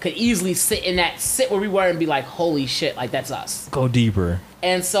know could easily sit where we were and be like, holy shit, like that's us. Go deeper.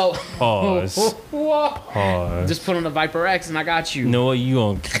 And so Pause. Pause. Just put on the Viper X and I got you. You know what? You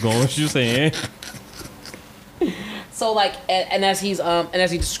gonna keep going what you saying. So like, and as he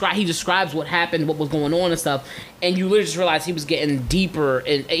describes what happened, what was going on and stuff, and you literally just realize he was getting deeper,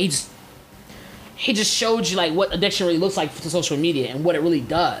 and he just showed you like what addiction really looks like to social media and what it really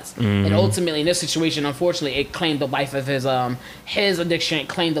does. Mm-hmm. And ultimately, in this situation, unfortunately, it claimed the life of his addiction. It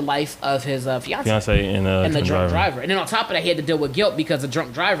claimed the life of his fiance and the drunk driver. And then on top of that, he had to deal with guilt because the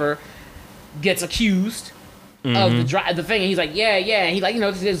drunk driver gets accused of the thing, and he's like, yeah, and he like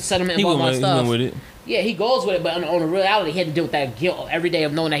there's a settlement and all that stuff. He went with it. Yeah, he goes with it, but on the reality, he had to deal with that guilt every day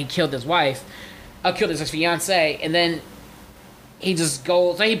of knowing that he killed his wife, killed his fiance, and then he just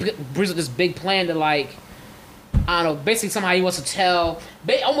goes. So he brings up this big plan to like, I don't know. Basically, somehow he wants to tell,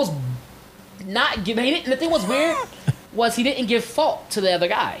 almost not give. And the thing was weird. was he didn't give fault to the other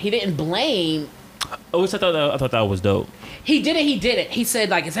guy. He didn't blame. Which I thought that was dope. He did it. He said,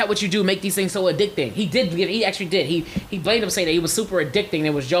 like, is that what you do? Make these things so addicting. He actually did. He blamed him, saying that he was super addicting.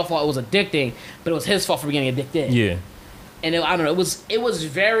 It was your fault. It was addicting, but it was his fault for getting addicted. Yeah. And I don't know. It was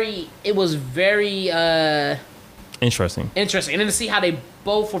very Interesting. interesting. And then to see how they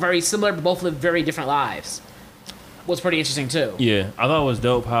both were very similar, but both lived very different lives was pretty interesting too. Yeah, I thought it was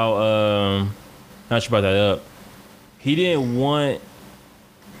dope how not sure about that up. He wanted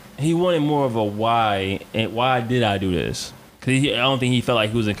more of a why, and why did I do this? Because I don't think he felt like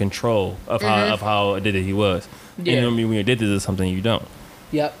he was in control of how addicted he was. Yeah. And I mean, when you're addicted to something, you don't.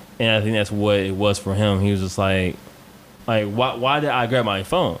 Yep. And I think that's what it was for him. He was just like why did I grab my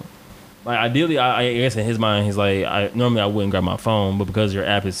phone? Like, ideally, I guess in his mind, he's like, normally I wouldn't grab my phone, but because your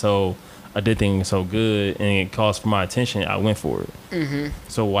app is so addicting and so good, and it calls for my attention, I went for it. Mm-hmm.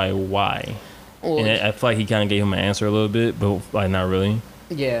 So why? Well, And I feel like he kind of gave him an answer a little bit, but like not really.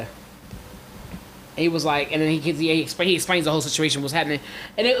 yeah. He was like, and then he explains the whole situation, what's happening,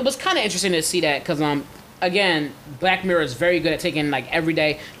 and it was kind of interesting to see that because again, Black Mirror is very good at taking like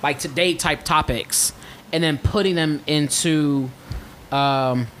everyday, like today type topics, and then putting them into,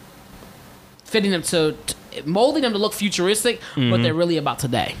 fitting them to molding them to look futuristic, but they're really about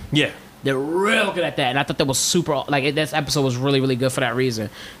today. Yeah. They're real good at that, and I thought that was super. Like, this episode was really, really good for that reason.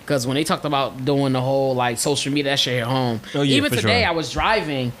 Because when they talked about doing the whole like social media, that shit hit home. Oh, yeah, even today, sure. I was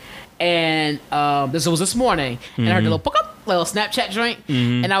driving, and this was this morning, and I heard the little Snapchat joint,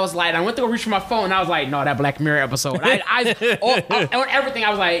 and I was like, I went to go reach for my phone, and I was like, no, that Black Mirror episode. On everything, I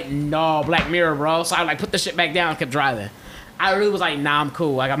was like, no, Black Mirror, bro. So I like put the shit back down and kept driving. I really was like, nah, I'm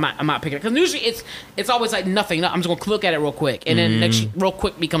cool. Like, I'm not picking it. Because usually it's always like nothing. I'm just going to look at it real quick. And then next, real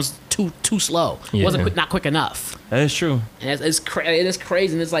quick becomes too slow. Yeah. Not quick enough. That is true. And it is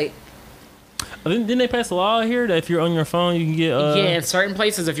crazy. And it's like, Didn't they pass a law here that if you're on your phone, you can get... yeah, in certain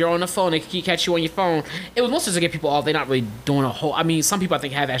places, if you're on the phone, they can catch you on your phone. It was mostly to get people off. They're not really doing a whole... I mean, some people I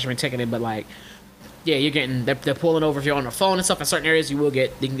think have actually been ticketed, but like, yeah, you're getting... They're pulling over if you're on the phone and stuff. In certain areas, you will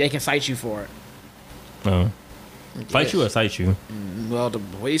get... They can cite you for it. Fight you or cite you? Well, the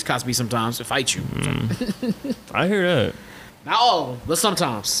ways cops be sometimes to fight you. I hear that. Not all of them, but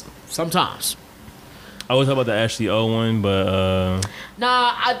sometimes. Sometimes. I was talking about the Ashley O one, but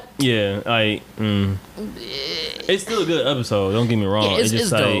yeah, like it's still a good episode. Don't get me wrong. Yeah, it's just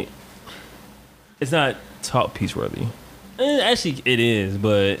it's like dope. it's not top piece worthy. Actually, it is,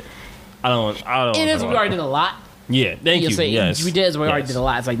 but I don't. It is. We already did a lot. Yeah, thank you. Yes, we did. We already did a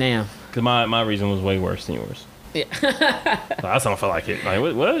lot. It's like, damn. Because my reason was way worse than yours. Yeah. I don't feel like it.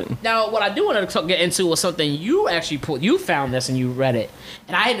 Like what? Now, what I do want to get into was something you actually pulled. You found this and you read it,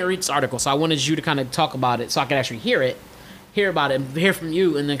 and I hadn't read this article, so I wanted you to kind of talk about it, so I could actually hear about it, hear from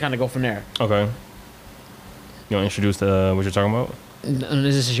you, and then kind of go from there. Okay. You want to introduce what you're talking about?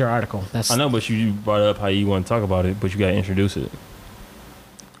 This is your article. I know, but you brought up how you want to talk about it, but you got to introduce it.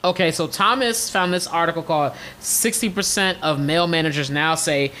 Okay, so Thomas found this article called 60% of male managers now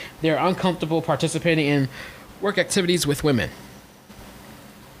say they're uncomfortable participating in work activities with women.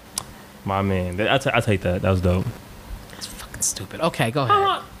 My man. I take that. That was dope. That's fucking stupid. Okay, go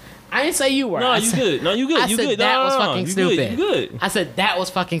ahead. I didn't say you were. No, you good. No, you good. I You said good. that No, was no, fucking you stupid. Good. You good. I said that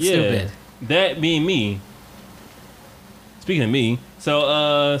was fucking Yeah. stupid. That being me. Speaking of me,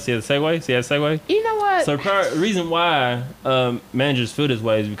 so see the segue? You know what? So the reason why managers feel this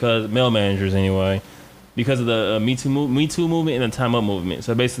way is because male managers anyway, because of the Me Too movement and the Time Up movement.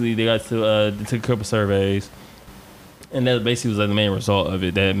 So basically, they got to they took a couple surveys, and that basically was like the main result of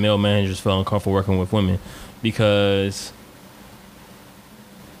it, that male managers feel uncomfortable working with women because,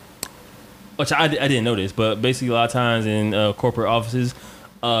 which I didn't know this, but basically a lot of times in corporate offices,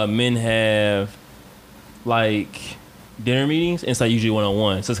 men have like dinner meetings, and it's like usually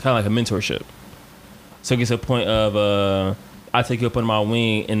one-on-one, so it's kind of like a mentorship. So it gets to a point of I take you up under my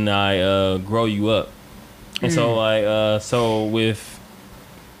wing and I grow you up. And so like so with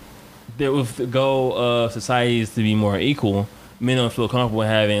the goal of society is to be more equal, men don't feel comfortable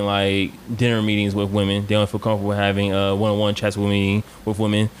having like dinner meetings with women. They don't feel comfortable having one-on-one chats with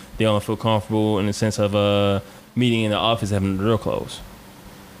women. They don't feel comfortable in the sense of meeting in the office having the door closed.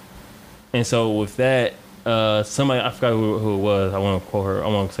 And so with that, somebody, I forgot who it was. I want to quote her. I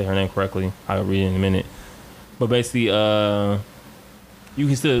want to say her name correctly. I'll read it in a minute. But basically, you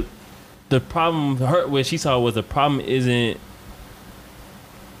can still, the problem, what she saw was the problem isn't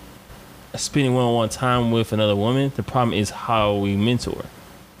spending one-on-one time with another woman. The problem is how we mentor.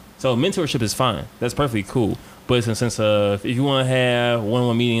 So mentorship is fine. That's perfectly cool. But it's in the sense of, if you want to have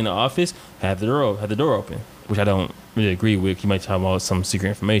one-on-one meeting in the office, have the door open, which I don't really agree with. You might talk about some secret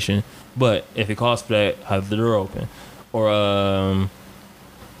information, but if it calls for that, have the door open. or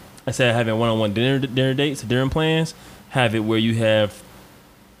instead of having one-on-one dinner dates, dinner plans, have it where you have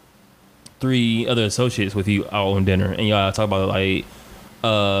 3 other associates with you out on dinner, and y'all talk about like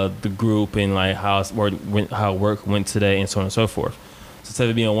the group and like how work went today, and so on and so forth. So instead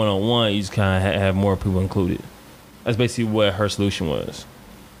of being one-on-one, you just kind of have more people included. That's basically what her solution was.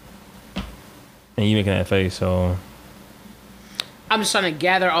 And you making that face, so I'm just trying to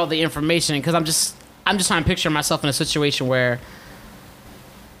gather all the information because I'm just trying to picture myself in a situation where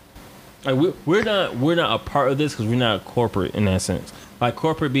like we're not a part of this because we're not corporate in that sense. Like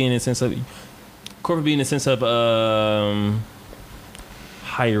corporate being in the sense of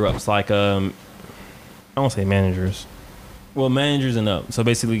higher ups, like I won't say managers. Well, managers and up. So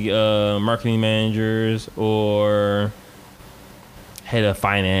basically, marketing managers or head of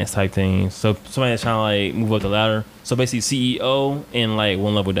finance type things. So somebody that's trying to like move up the ladder. So basically, CEO and like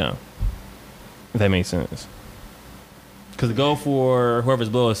one level down. If that makes sense. Because the goal for whoever's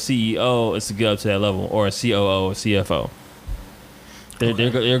below a CEO is to get up to that level, or a COO or CFO.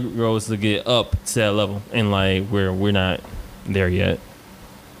 Their goal is to get up to that level, and like we're not there yet.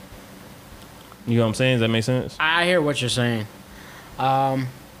 You know what I'm saying? Does that make sense? I hear what you're saying. I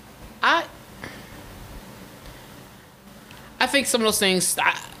think some of those things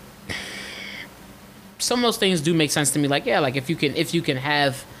do make sense to me. Like, yeah, like if you can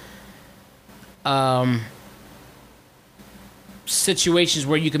have situations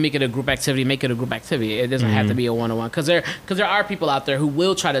where you can make it a group activity, make it a group activity. It doesn't have to be a one-on-one, because there are people out there who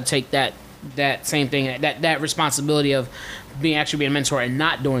will try to take that same thing, that responsibility of being a mentor and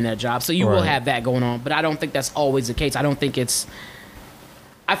not doing that job. So you will have that going on, but I don't think that's always the case. I don't think it's.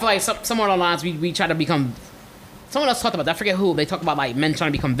 I feel like somewhere along the lines we try to become. Someone else talked about that. I forget who. They talk about like men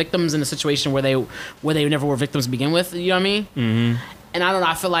trying to become victims in a situation where they never were victims to begin with. You know what I mean? Mm-hmm. And I don't know.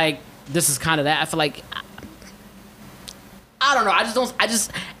 I feel like this is kind of that. I feel like. I don't know. I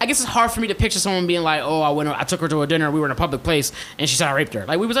guess it's hard for me to picture someone being like, oh, I took her to a dinner. We were in a public place and she said I raped her.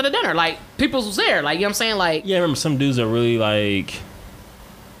 Like, we was at a dinner. Like, people was there. Like, you know what I'm saying? Like, yeah, I remember some dudes are really like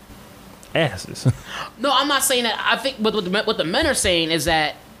asses. No, I'm not saying that. I think what the men are saying is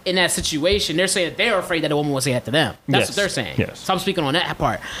that in that situation, they're saying that they're afraid that a woman will say that to them. That's what they're saying. Yes. So I'm speaking on that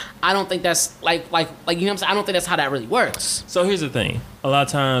part. I don't think that's like you know what I'm saying? I don't think that's how that really works. So here's the thing. A lot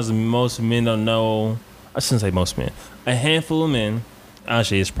of times most men don't know. I shouldn't say most men. A handful of men,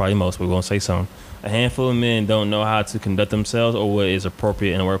 actually it's probably most, but we're going to say some. A handful of men don't know how to conduct themselves or what is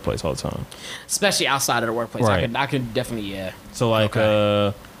appropriate in the workplace all the time. Especially outside of the workplace. Right. I could definitely, yeah. So like,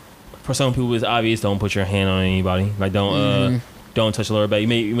 for some people it's obvious, don't put your hand on anybody. Like don't touch the lower back. You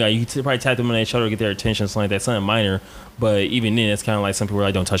can probably tap them on their shoulder to get their attention, something like that, something minor. But even then, it's kind of like some people are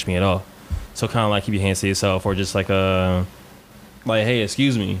like, don't touch me at all. So kind of like keep your hands to yourself, or just like like, hey,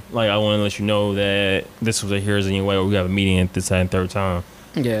 excuse me. Like, I want to let you know that this was a here's anyway, or we have a meeting at this and third time.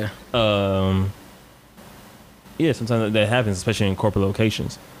 Yeah. Yeah, sometimes that happens, especially in corporate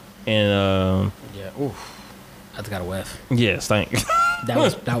locations. And yeah, oof. I just got a whiff. Yeah, stank.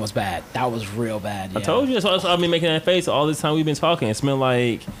 That was bad. That was real bad. Yeah. I told you. So I've been making that face all this time we've been talking. It smelled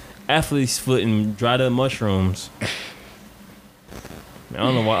like athlete's foot and dried up mushrooms. I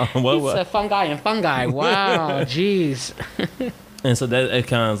don't know why. It's a fungi and fungi. Wow, jeez. And so that it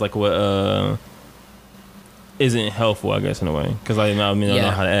kind of is like what isn't helpful, I guess, in a way, because I don't know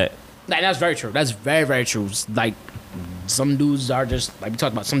how to act. Like, that's very true. That's very, very true. Like, some dudes are just, like we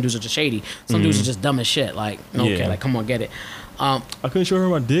talked about, some dudes are just shady. Some dudes are just dumb as shit. Like, okay, like, come on, get it. I couldn't show her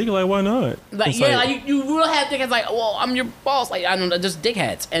my dick. Like, why not? Like, yeah, like you will have dickheads. Like, well, I'm your boss. Like, I don't know, just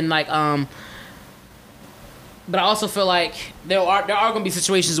dickheads. And like, but I also feel like there are going to be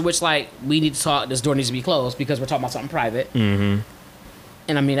situations in which, like, we need to talk. This door needs to be closed because we're talking about something private. Mm-hmm.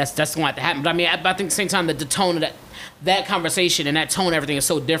 And I mean, that's going to have to happen. But I mean, I think at the same time that the tone of that conversation and that tone of everything is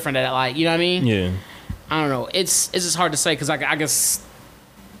so different that, like, you know what I mean? Yeah. I don't know. It's just hard to say because I guess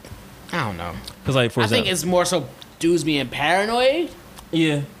I don't know. Because like, for example, I think it's more so dudes being paranoid.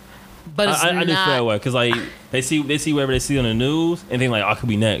 Yeah. But it's I just feel that way because like they see whatever they see on the news and think like, I could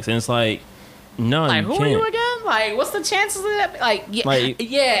be next, and it's like, no, like, you who can't. are you again? Like, what's the chances of that? Like, yeah,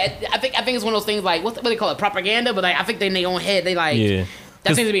 I think it's one of those things like what they call it, propaganda. But like, I think they in their own head they like. Yeah.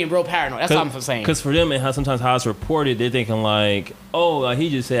 That seems to be real paranoid. That's all I'm saying. Because for them, and sometimes how it's reported, they're thinking like, oh, like,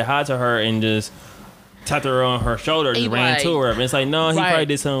 he just said hi to her and just tapped her on her shoulder, just ran to her. And it's like, no, he probably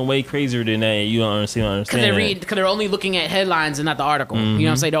did something way crazier than that. And you don't understand. Because they're only looking at headlines and not the article. Mm-hmm. You know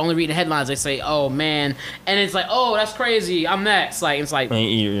what I'm saying? They're only reading headlines. They say, oh man, and it's like, oh, that's crazy. I'm next. Like, it's like,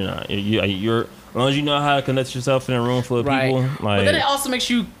 you're not. You're as long as you know how to conduct yourself in a room full of people. Like, but then it also makes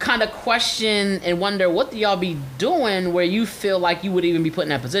you kind of question and wonder, what do y'all be doing where you feel like you would even be put in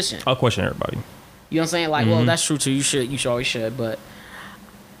that position? I'll question everybody. You know what I'm saying? Like, well, that's true too. You always should, but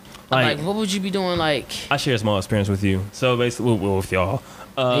like, what would you be doing? Like, I share a small experience with you. So basically, with y'all,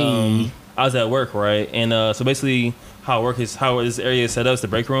 I was at work, right? And so basically, how this area is set up is the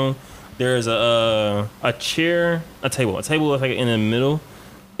break room. There's a chair, a table is like in the middle,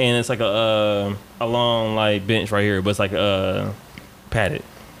 and it's like a long like bench right here, but it's like padded.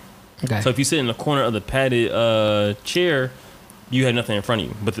 okay. So if you sit in the corner of the padded chair, you have nothing in front of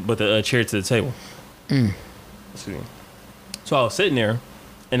you, but the chair to the table. Excuse me. So I was sitting there,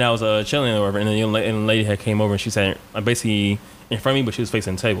 and I was chilling or whatever, and the lady had came over and she sat basically in front of me, but she was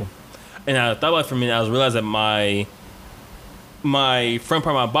facing the table. And I thought about it for a minute. I realized that my front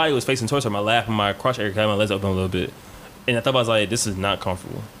part of my body was facing towards her, my lap and my crotch area, kind of my legs open a little bit. And I thought I was like, this is not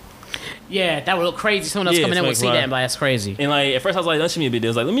comfortable. Yeah, that would look crazy. Someone else coming in would see that and be like, that's crazy. And like at first I was like, that shouldn't be a big deal.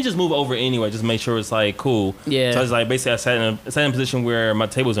 I was like, let me just move over anyway, just make sure it's like cool. Yeah. So I was like, basically I sat in a position where my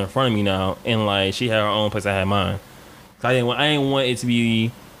table's in front of me now, and like she had her own place, I had mine. So I didn't want it to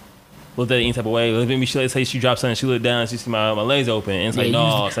be looked at any type of way. Maybe let's say she drops something, she looked down, she see my legs open, and it's like,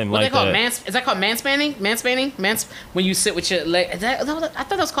 no, something like that. Is that called mansplaining? When you sit with your leg, I thought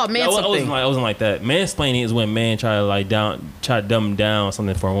that was called something. I wasn't like that. Mansplaining is when man try to dumb down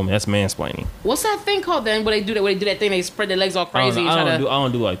something for a woman. That's mansplaining. What's that thing called then? Where they do that thing, they spread their legs all crazy. I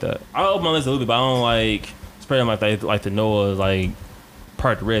don't do like that. I open my legs a little bit, but I don't like spread them like that, like the Noah's like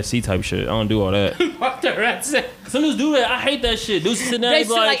part the Red Sea type shit. I don't do all that. Part the Red Sea. Some dudes do that. I hate that shit. Dudes sit down they and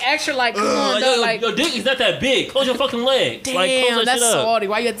sit like extra like, come on, your dick is not that big. Close your fucking leg. Damn, like, close that that's shit up. salty.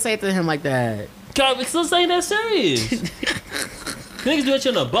 Why you have to say it to him like that? God, it's still saying that serious. Niggas do that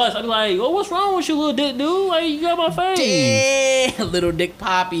shit on the bus. I be like, oh, what's wrong with you, little dick dude? Like, you got my face. Damn, little dick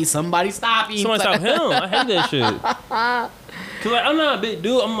Poppy. Somebody stop you. Somebody stop him. I hate that shit. Cause like I'm not a big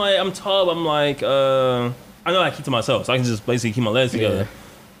dude. I'm tall. But I'm like I know I keep to myself, so I can just basically keep my legs together. Yeah.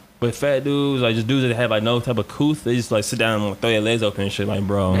 But fat dudes, like just dudes that have like no type of couth, they just like sit down and like, throw their legs open and shit. Like,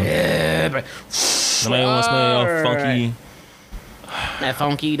 bro, yeah, but somebody want to smell your funky. That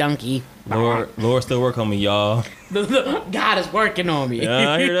funky donkey. Lord still work on me, y'all. God is working on me.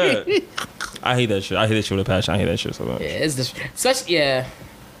 Yeah, I hear that. I hate that shit. I hate that shit with a passion. I hate that shit so much. Yeah, it's just such. Yeah,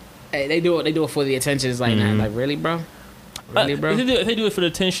 hey, they do it for the attention. It's like, nah, like really, bro. Really, bro. If they do it for the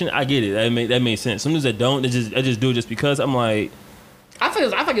attention, I get it. That makes sense. Some dudes that don't, they just do it just because. I'm like. I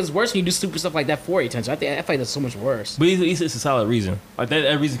think it's worse when you do stupid stuff like that for attention. I feel like that's so much worse. But it's a solid reason. Like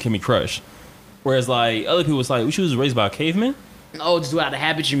that reason can be crushed. Whereas like other people, it's like she was raised by a caveman. Oh, just do it out of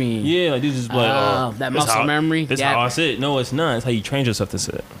habit, you mean? Yeah, like just like that muscle memory. That's how I sit. No, it's not. It's how you train yourself to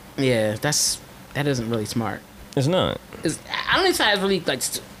sit. Yeah, that isn't really smart. It's not. I don't think it's really like.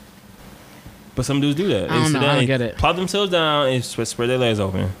 But some dudes do that. I don't get it. Plop themselves down and spread their legs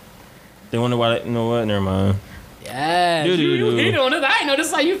open. They wonder why. You know what? Never mind. Yeah, you doing it. I didn't know this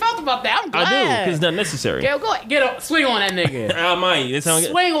is how you felt about that. I'm glad. I do, because it's not necessary. Get up, swing on that nigga. I might. That's how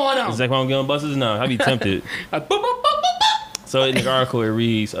swing on him. Is that why I'm getting buses? No, I'd be tempted. So in the article it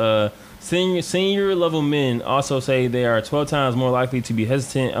reads, senior level men also say they are 12 times more likely to be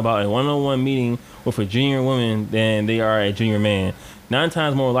hesitant about a one-on-one meeting with a junior woman than they are a junior man. 9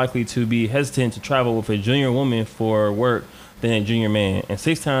 times more likely to be hesitant to travel with a junior woman for work than a junior man, and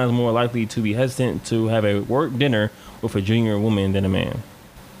 6 times more likely to be hesitant to have a work dinner with a junior woman than a man.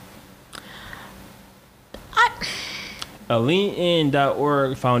 A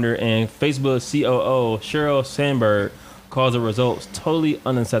LeanIn.org founder and Facebook COO Sheryl Sandberg calls the results totally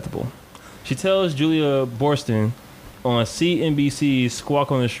unacceptable. She tells Julia Boorstin on CNBC's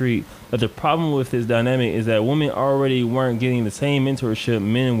Squawk on the Street that the problem with this dynamic is that women already weren't getting the same mentorship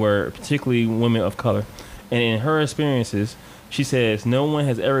men were, particularly women of color. And in her experiences, she says no one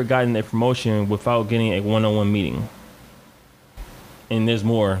has ever gotten a promotion without getting a one-on-one meeting. And there's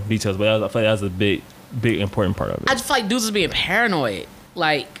more details, but I feel like that's a big important part of it. I just feel like dudes is being paranoid,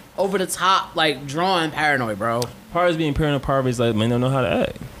 like over the top, like drawing paranoid, bro. Part is being paranoid. Part is like men don't know how to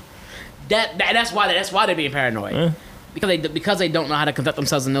act. That's why they're being paranoid. Because they don't know how to conduct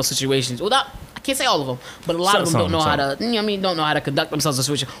themselves in those situations. Well, I can't say all of them, but a lot of them don't know how to. Don't know how to conduct themselves in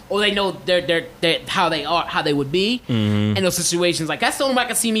situations, or they know they're how they would be in those situations. Like that's the only way I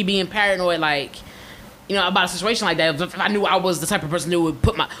can see me being paranoid, like about a situation like that. If I knew I was the type of person who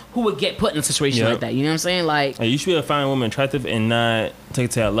would get put in a situation like that. You know what I'm saying? Like you should be able to find a woman attractive and not take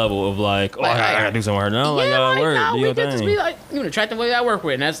it to that level of like, I gotta do something with her. No, yeah, I gotta work. No, we could just be like, attractive way I work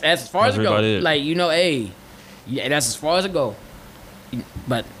with, and that's as far as it goes. Like that's as far as it go.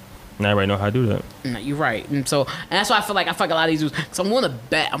 But not everybody know how to do that. No, you're right, and that's why I feel like a lot of these dudes. Cause I'm willing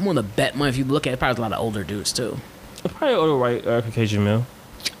to bet money. If you look at it, probably a lot of older dudes too. Probably older white Caucasian male.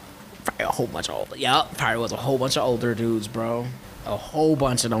 Probably a whole bunch of older. Yeah, probably was a whole bunch of older dudes, bro. a whole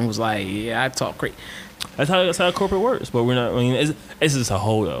bunch of them was like, yeah, I talk crazy. That's how corporate works. But we're not. I mean, it's just a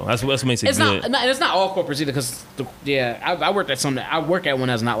whole though. That's what makes it It's good. not. It's not all corporates either. Because I worked at some. I work at one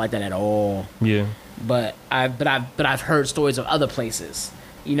that's not like that at all. Yeah. But I've heard stories of other places,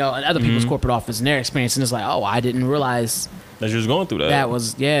 and other people's corporate office and their experience, and it's like, oh, I didn't realize That you're just going through that. that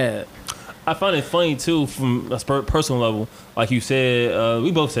was I find it funny too from a personal level. Like you said,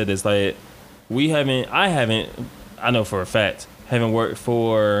 we both said this. Like I know for a fact, I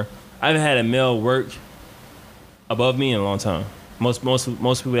haven't had a male work above me in a long time. Most people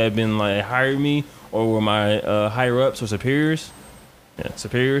that have been like hired me or were my higher ups or superiors. Yeah,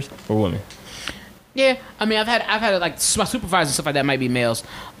 superiors were women. Yeah, I mean, I've had like my supervisors and stuff like that might be males,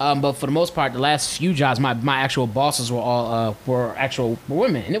 but for the most part, the last few jobs, my actual bosses were all were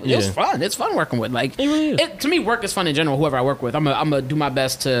women, and it was fun. It's fun working with like It really is. to me, work is fun in general. Whoever I work with, I'm gonna do my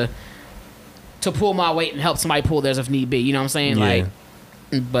best to pull my weight and help somebody pull theirs if need be. You know what I'm saying? Yeah.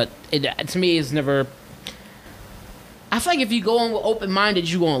 Like, but to me, it's never. I feel like if you go in with open minded,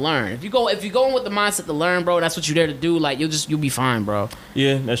 you gonna learn. If you go in with the mindset to learn, bro, that's what you're there to do. Like you'll be fine, bro.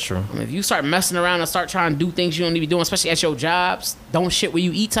 Yeah, that's true. I mean, if you start messing around and start trying to do things you don't need to be doing, especially at your jobs, don't shit where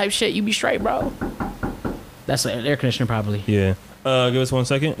you eat type shit, you be straight, bro. That's an air conditioner probably. Yeah. Give us 1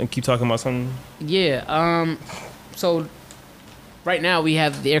 second and keep talking about something. Yeah. So right now we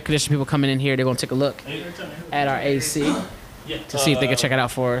have the air conditioner people coming in here. They're gonna take a look at our AC to see if they can check it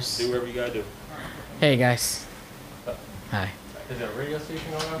out for us. Do whatever you gotta do. Hey guys. Hi. Is that a radio station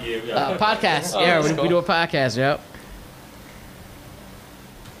going on? Yeah, we got Podcast. Oh, Yeah, that's we cool. do a podcast. Yep.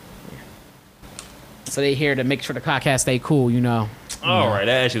 So they here to make sure the podcast stay cool, All right,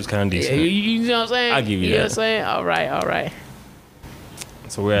 that actually was kind of Yeah, decent. you know what I'm saying? I'll give you know that. what I'm saying? All right.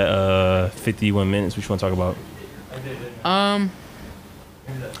 So we're at 51 minutes. Which you want to talk about?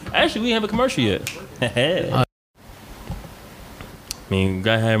 Actually, we didn't have a commercial yet. I mean,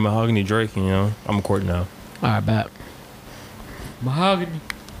 gotta have Mahogany Drake. I'm recording now. All right, bet. Mahogany.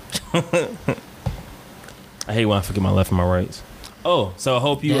 I hate when I forget my left and my rights. Oh, so I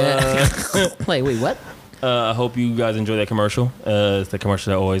hope you. Wait, what? I hope you guys enjoy that commercial. It's the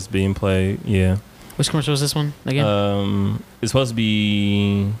commercial that always being played. Yeah. Which commercial is this one again? It's supposed to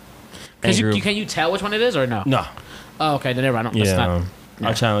be. Because Angry- can you tell which one it is or no? No. Oh, okay. Then never mind. Yeah. That's not.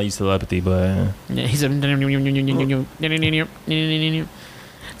 I'm trying to use telepathy, but Yeah, he said.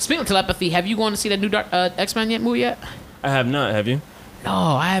 Speaking of telepathy, have you gone to see that new X-Men movie yet? I have not. Have you? No,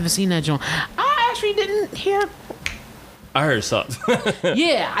 I haven't seen that, John. I actually didn't hear. I heard it sucked.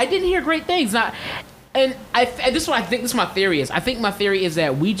 Yeah, I didn't hear great things. And this is what I think. This is my theory is. I think my theory is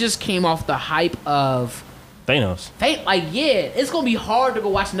that we just came off the hype of Thanos. it's gonna be hard to go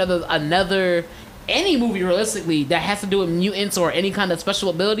watch another any movie realistically that has to do with mutants or any kind of special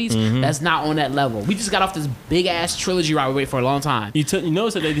abilities that's not on that level. We just got off this big ass trilogy ride we waited for a long time. You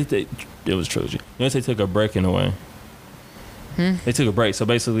notice that it was trilogy. You notice they took a break in a way. They took a break. So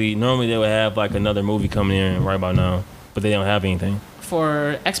basically, normally they would have like another movie coming in right about now, but they don't have anything.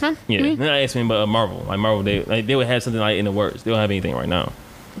 For X-Men? Yeah, not X-Men, but Marvel. Like Marvel, they would have something like in the works. They don't have anything right now.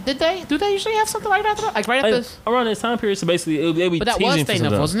 Did they? Do they usually have something like that? Like right after this? Around this time period, so basically they be But that was teasing for Thanos,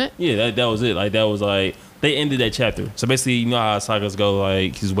 something. wasn't it? Yeah, that was it. Like that was like they ended that chapter. So basically, you know how sagas go,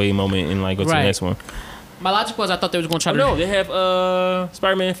 like his way moment and like go to the Right. next one. My logic was I thought they was gonna try to. No, they have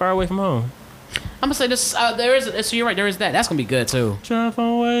Spider-Man Far Away from Home. I'm gonna say this. There is. So you're right. There is that. That's gonna be good too. Drive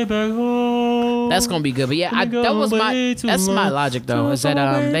on way back home. That's gonna be good. But yeah, that was my. That's my logic though. Is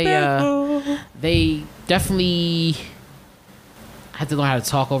that they definitely have to learn how to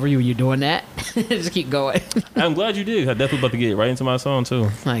talk over you when you're doing that. Just keep going. I'm glad you did. I definitely about to get right into my song too.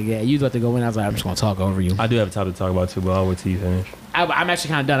 Like yeah, you about to go in. I was like, I'm just gonna talk over you. I do have a topic to talk about too, but I'll wait till you finish. I'm actually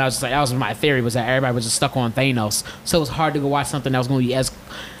kind of done. I was just like, that was my theory was that everybody was just stuck on Thanos, so it was hard to go watch something that was gonna be as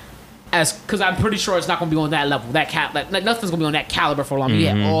because I'm pretty sure it's not gonna be on that level. Like, nothing's gonna be on that caliber for long. You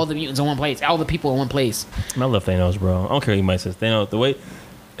have all the mutants in one place, all the people in one place. I love Thanos, bro. I don't care what you might say. Thanos, the way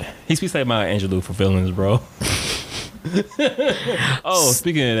he speaks like Maya Angelou for villains, bro. Oh,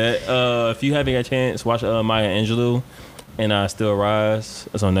 speaking of that, if you haven't got a chance, watch Maya Angelou and I Still Rise.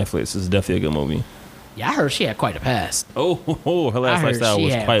 It's on Netflix. It's definitely a good movie. Yeah, I heard she had quite a past. Oh, her I last heard lifestyle she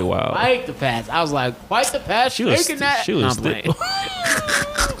was had quite wild. Quite the past. I was like, quite the past. She was Taking that. she was No, I'm thick. playing.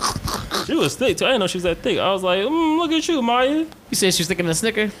 She was thick too. I didn't know she was that thick. I was like, look at you, Maya. You said she was sticking a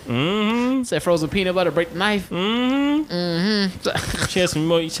Snicker. Mm-hmm. Said frozen peanut butter, break the knife. She had some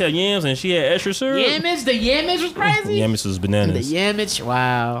more. She had yams and she had extra syrup. Yamage, the Yamage was crazy. Yams was The bananas. Yamage,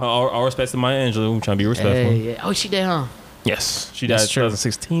 wow. All respect to Maya Angelou. I'm trying to be respectful. Hey, yeah. Oh, she did, huh? Yes, she died That's in true.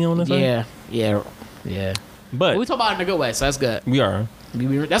 2016 on this. Yeah. But We talk about it in a good way, so that's good. we are.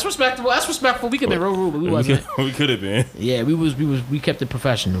 That's respectable. That's respectful. We could have been real rude, but we wasn't. We could have been. Yeah, we kept it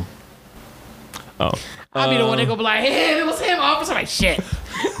professional. Oh. I'll be the one that go be like, hey, it was him, officer. I'm like, shit.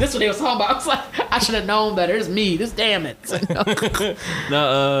 This is what they was talking about. I was like, I should have known better. It's me. This damn it.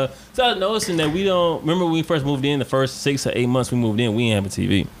 No, so I was noticing that we don't remember when we first moved in. The first 6 or 8 months we moved in, we didn't have a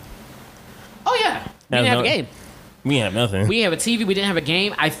TV. Oh yeah, we didn't have a game. We didn't have nothing. We didn't have a TV. We didn't have a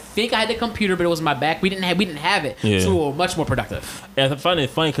game. I think I had the computer, but it was in my back. We didn't have it. Yeah. So we were much more productive. And I find it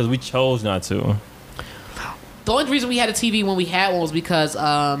funny because we chose not to. The only reason we had a TV when we had one was because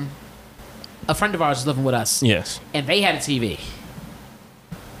a friend of ours was living with us. Yes. And they had a TV.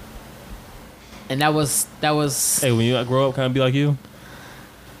 And that was. Hey, when you grow up, kind of be like you.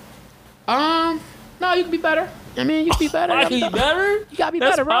 No, you can be better. I mean, you can be better. I can be better. You gotta be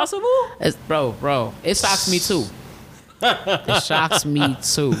That's better, bro. possible. Bro, it shocks me too. It shocks me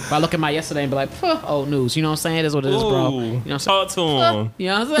too. If I look at my yesterday and be like, old news. You know what I'm saying? That's what it is, bro. Ooh, You know what I'm saying? talk to him. You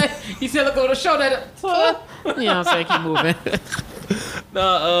know what I'm saying? He said, look over the show that. You know what I'm saying? Keep moving.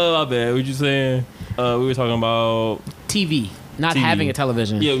 Nah, my bad. What you saying? We were talking about TV, not TV. having a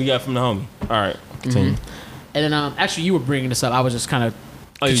television. Yeah, we got from the homie. All right, continue. And then actually, you were bringing this up. I was just kind of.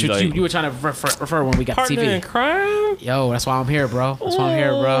 Oh, You were trying to refer when we got Partner TV. in crime. Yo, that's why I'm here, bro. That's why I'm here,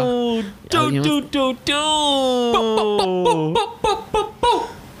 bro. Do.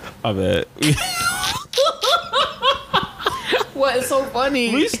 I bet. What is so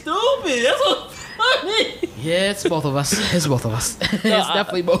funny? We stupid. That's what's funny. Yeah, it's both of us. It's both of us. It's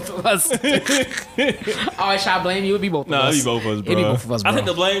definitely both of us. Alright, should I blame you? It'd be both of us. Nah, it'd be both of us, bro. It'd be both of us, bro. I take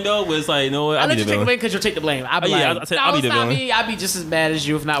the blame though, but it's like, you know what? I I'll let be you the take the villain. blame because you'll take the blame. I'll be Yeah, like, I said I'll be the it's not villain. me. I'll be just as bad as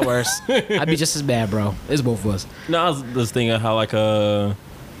you, if not worse. I'd be just as bad, bro. It's both of us. No, I was just thinking how like I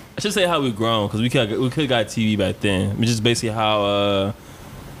should say how we've grown because we could have got TV back then. Which is basically how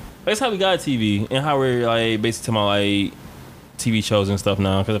that's how we got TV and how we're like basically talking about like TV shows and stuff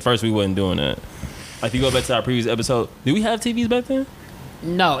now. Because at first we wasn't doing that. Like if you go back to our previous episode, did we have TVs back then?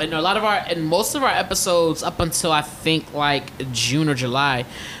 No, and most of our episodes up until I think like June or July,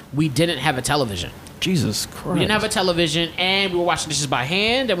 we didn't have a television. Jesus Christ. We didn't have a television, and we were washing dishes by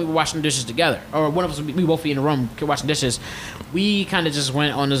hand, and we were washing dishes together. Or one of us, we both be in the room washing dishes. We kind of just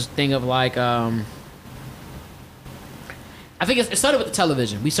went on this thing of like, I think it started with the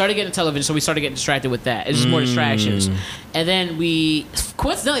television. We started getting television, so we started getting distracted with that. It's just more distractions. And then we,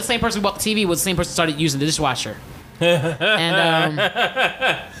 coincidentally, the same person who bought the TV was the same person who started using the dishwasher. And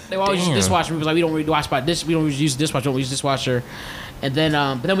they were always use the dishwasher. We was like, we don't really wash by dish. We don't use the dishwasher. We don't use the dishwasher. And then,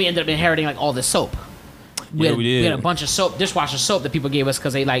 but then we ended up inheriting like all this soap. We did. We had a bunch of soap, dishwasher soap that people gave us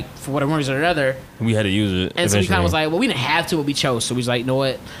because they like for whatever reason or another. We had to use it. And so we kind of was like, well, we didn't have to, but we chose. So we was like, you know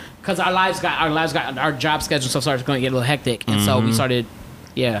what? Because our job schedule stuff started going to get a little hectic, and so we started,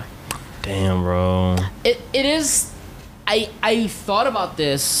 yeah. Damn, bro. It is. I thought about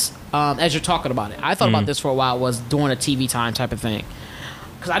this as you're talking about it. I thought about this for a while. Was doing a TV time type of thing.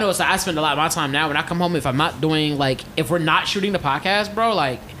 Because I know I spend a lot of my time now when I come home. If I'm not doing like if we're not shooting the podcast, bro,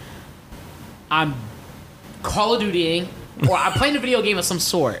 like I'm Call of Dutying or I'm playing a video game of some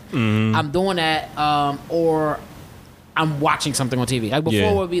sort. I'm doing that, or I'm watching something on TV. Like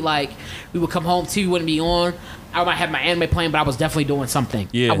before, it would be like we would come home, TV wouldn't be on. I might have my anime playing, but I was definitely doing something.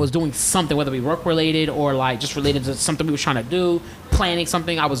 Yeah. I was doing something, whether it be work related or like just related to something we were trying to do, planning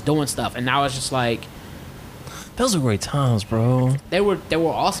something. I was doing stuff, and now it's just like Those were great times, bro. they were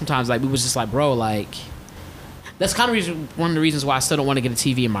awesome times. Like we was just like, bro, like that's kind of one of the reasons why I still don't want to get a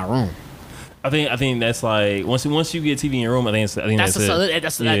TV in my room. I think that's like once you get TV in your room,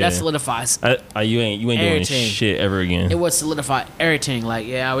 that solidifies. You ain't doing Everything. shit ever again. It would solidify everything. Like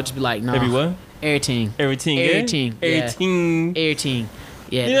I would just be like, no. Every what? Everything. Everything. Everything. Yeah. Everything. Everything.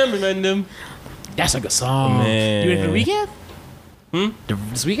 Yeah. You never remember them? That's a good song. Man. You ready for the weekend?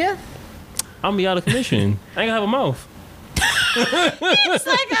 This weekend? I'm be out of commission. I ain't gonna have a mouth. It's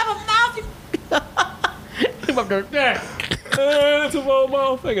like I have a mouth. That's a full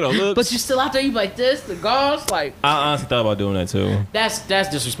mouth. Take it on. Look. But you still out there, you be like this, the gauze, like I honestly thought about doing that too. that's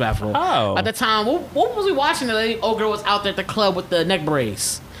disrespectful. How? At the time, what was we watching? The lady, old girl was out there at the club with the neck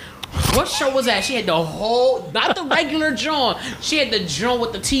brace. What show was that? She had the whole, not the regular joint. She had the joint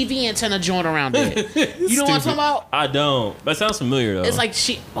with the TV antenna joint around it. You know what I'm talking about? I don't. That sounds familiar though. It's like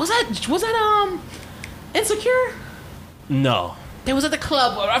was that Insecure? No. They was at the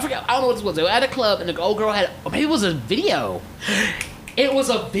club. I forgot. I don't know what this was. They were at a club, and the old girl had. Or maybe it was a video. It was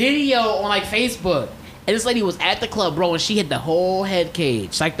a video on like Facebook, and this lady was at the club, bro, and she had the whole head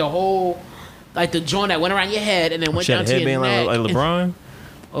cage, like the whole, like the joint that went around your head and then went She down had a to your headband neck. like LeBron.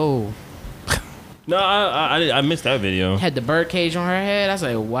 Oh, No, I missed that video. had the bird cage on her head. I was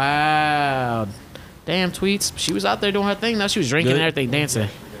like, wow, Damn, Tweets. She was out there doing her thing. Now she was drinking Good. and everything, dancing.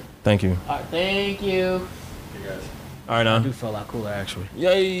 Thank you. All right, thank you. All right, I now. do feel a lot cooler, actually.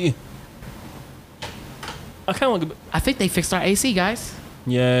 Yay. I kind of want to. I think they fixed our AC, guys.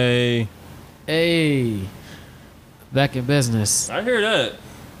 Yay. Hey, back in business. I hear that.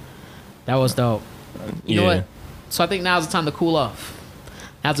 That was dope. You know Yeah. what? So I think now's the time to cool off.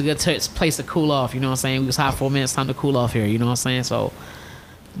 Now's a good place to cool off. You know what I'm saying? We was hot 4 minutes. Time to cool off here. You know what I'm saying? So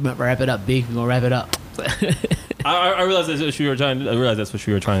wrap it up, B. We're gonna wrap it up. I realized that's what you were trying to do. I realized that's what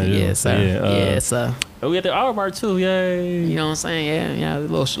you were trying to do. Yeah, sir. Yeah, sir. we got the hour mark too. Yay. You know what I'm saying? Yeah, a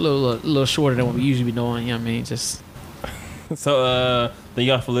little shorter than what we usually be doing. You know what I mean? Just So, thank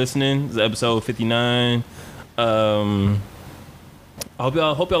y'all for listening. This is episode 59. I hope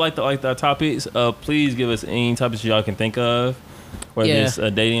y'all like the topics. Please give us any topics y'all can think of, whether Yeah. it's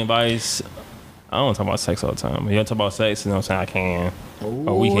dating advice. I don't want to talk about sex all the time. If you want to talk about sex, you know what I'm saying? I can.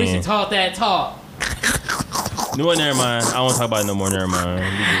 Or we Ooh, can. talk that talk. No, never mind. I don't want to talk about it no more. Never mind.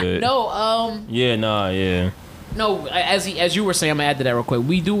 We good. No, Yeah, nah, yeah. no. As you were saying, I'm gonna add to that real quick.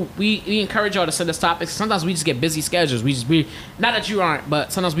 We encourage y'all to send us topics. Sometimes we just get busy schedules. We not that you aren't,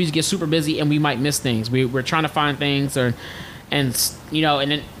 but sometimes we just get super busy and we might miss things. We're trying to find things and then we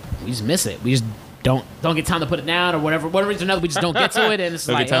just miss it. We just don't get time to put it down or whatever reason or another. We just don't get to it and it's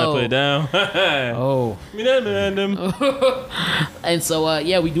Don't like get time to put it down. oh. Me that random. And so,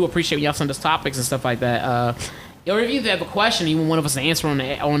 we do appreciate when y'all send us topics and stuff like that. Or if you have a question, even one of us to answer on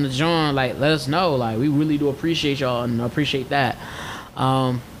the John, like, let us know. Like, we really do appreciate y'all and appreciate that.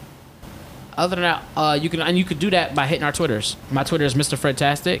 Other than that, you can do that by hitting our Twitters. My Twitter is Mr.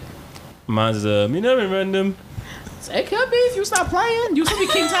 Fredtastic. Mine's me that random. It could be if you stop playing. You could be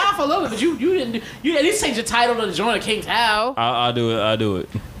King Tao for a little bit, but you didn't. You at least change your title to the John of King Tao. I'll do it. I'll do it.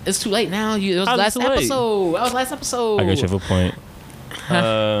 It's too late now. It was How's it last too late? episode. That was last episode. I guess you have a point.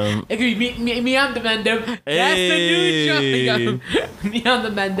 It could be me on the Mandem. That's the new John. Me on the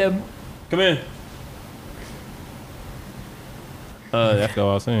Mandem. Come in. That's what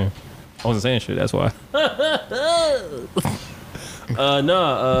I was saying. I wasn't saying shit. That's why.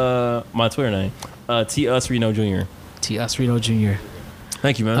 My Twitter name, T Us Reno Jr. T. Us Reno Jr.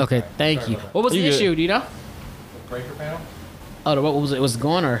 Thank you, man. Okay, thank you. What was the You good. issue? Do you know? Breaker panel? Oh, what was it? Was it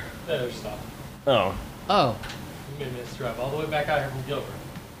gone or? No, there's stop. Oh, Oh. You made me drive all the way back out here from Gilbert.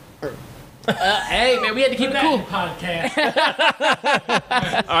 Hey man, we had to keep it cool. Podcast.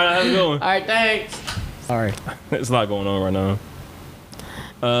 all right. How's it going? All right, thanks. Sorry. There's a lot going on right now.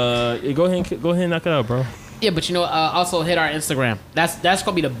 Yeah, go ahead and knock it out, bro. Yeah, but also hit our Instagram. That's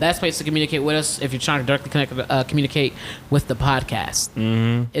gonna be the best place to communicate with us if you're trying to directly communicate with the podcast.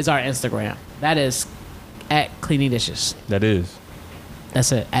 Mm-hmm. Is our Instagram. That is at Cleaning Dishes. That is.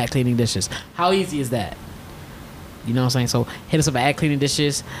 That's it, at Cleaning Dishes. How easy is that? You know what I'm saying? So hit us up at Cleaning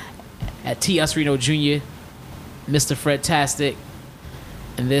Dishes, at T. Us Reno Jr., Mr. Fredtastic,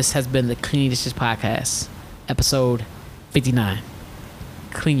 and this has been the Cleaning Dishes Podcast, episode 59.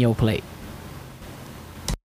 Clean your plate.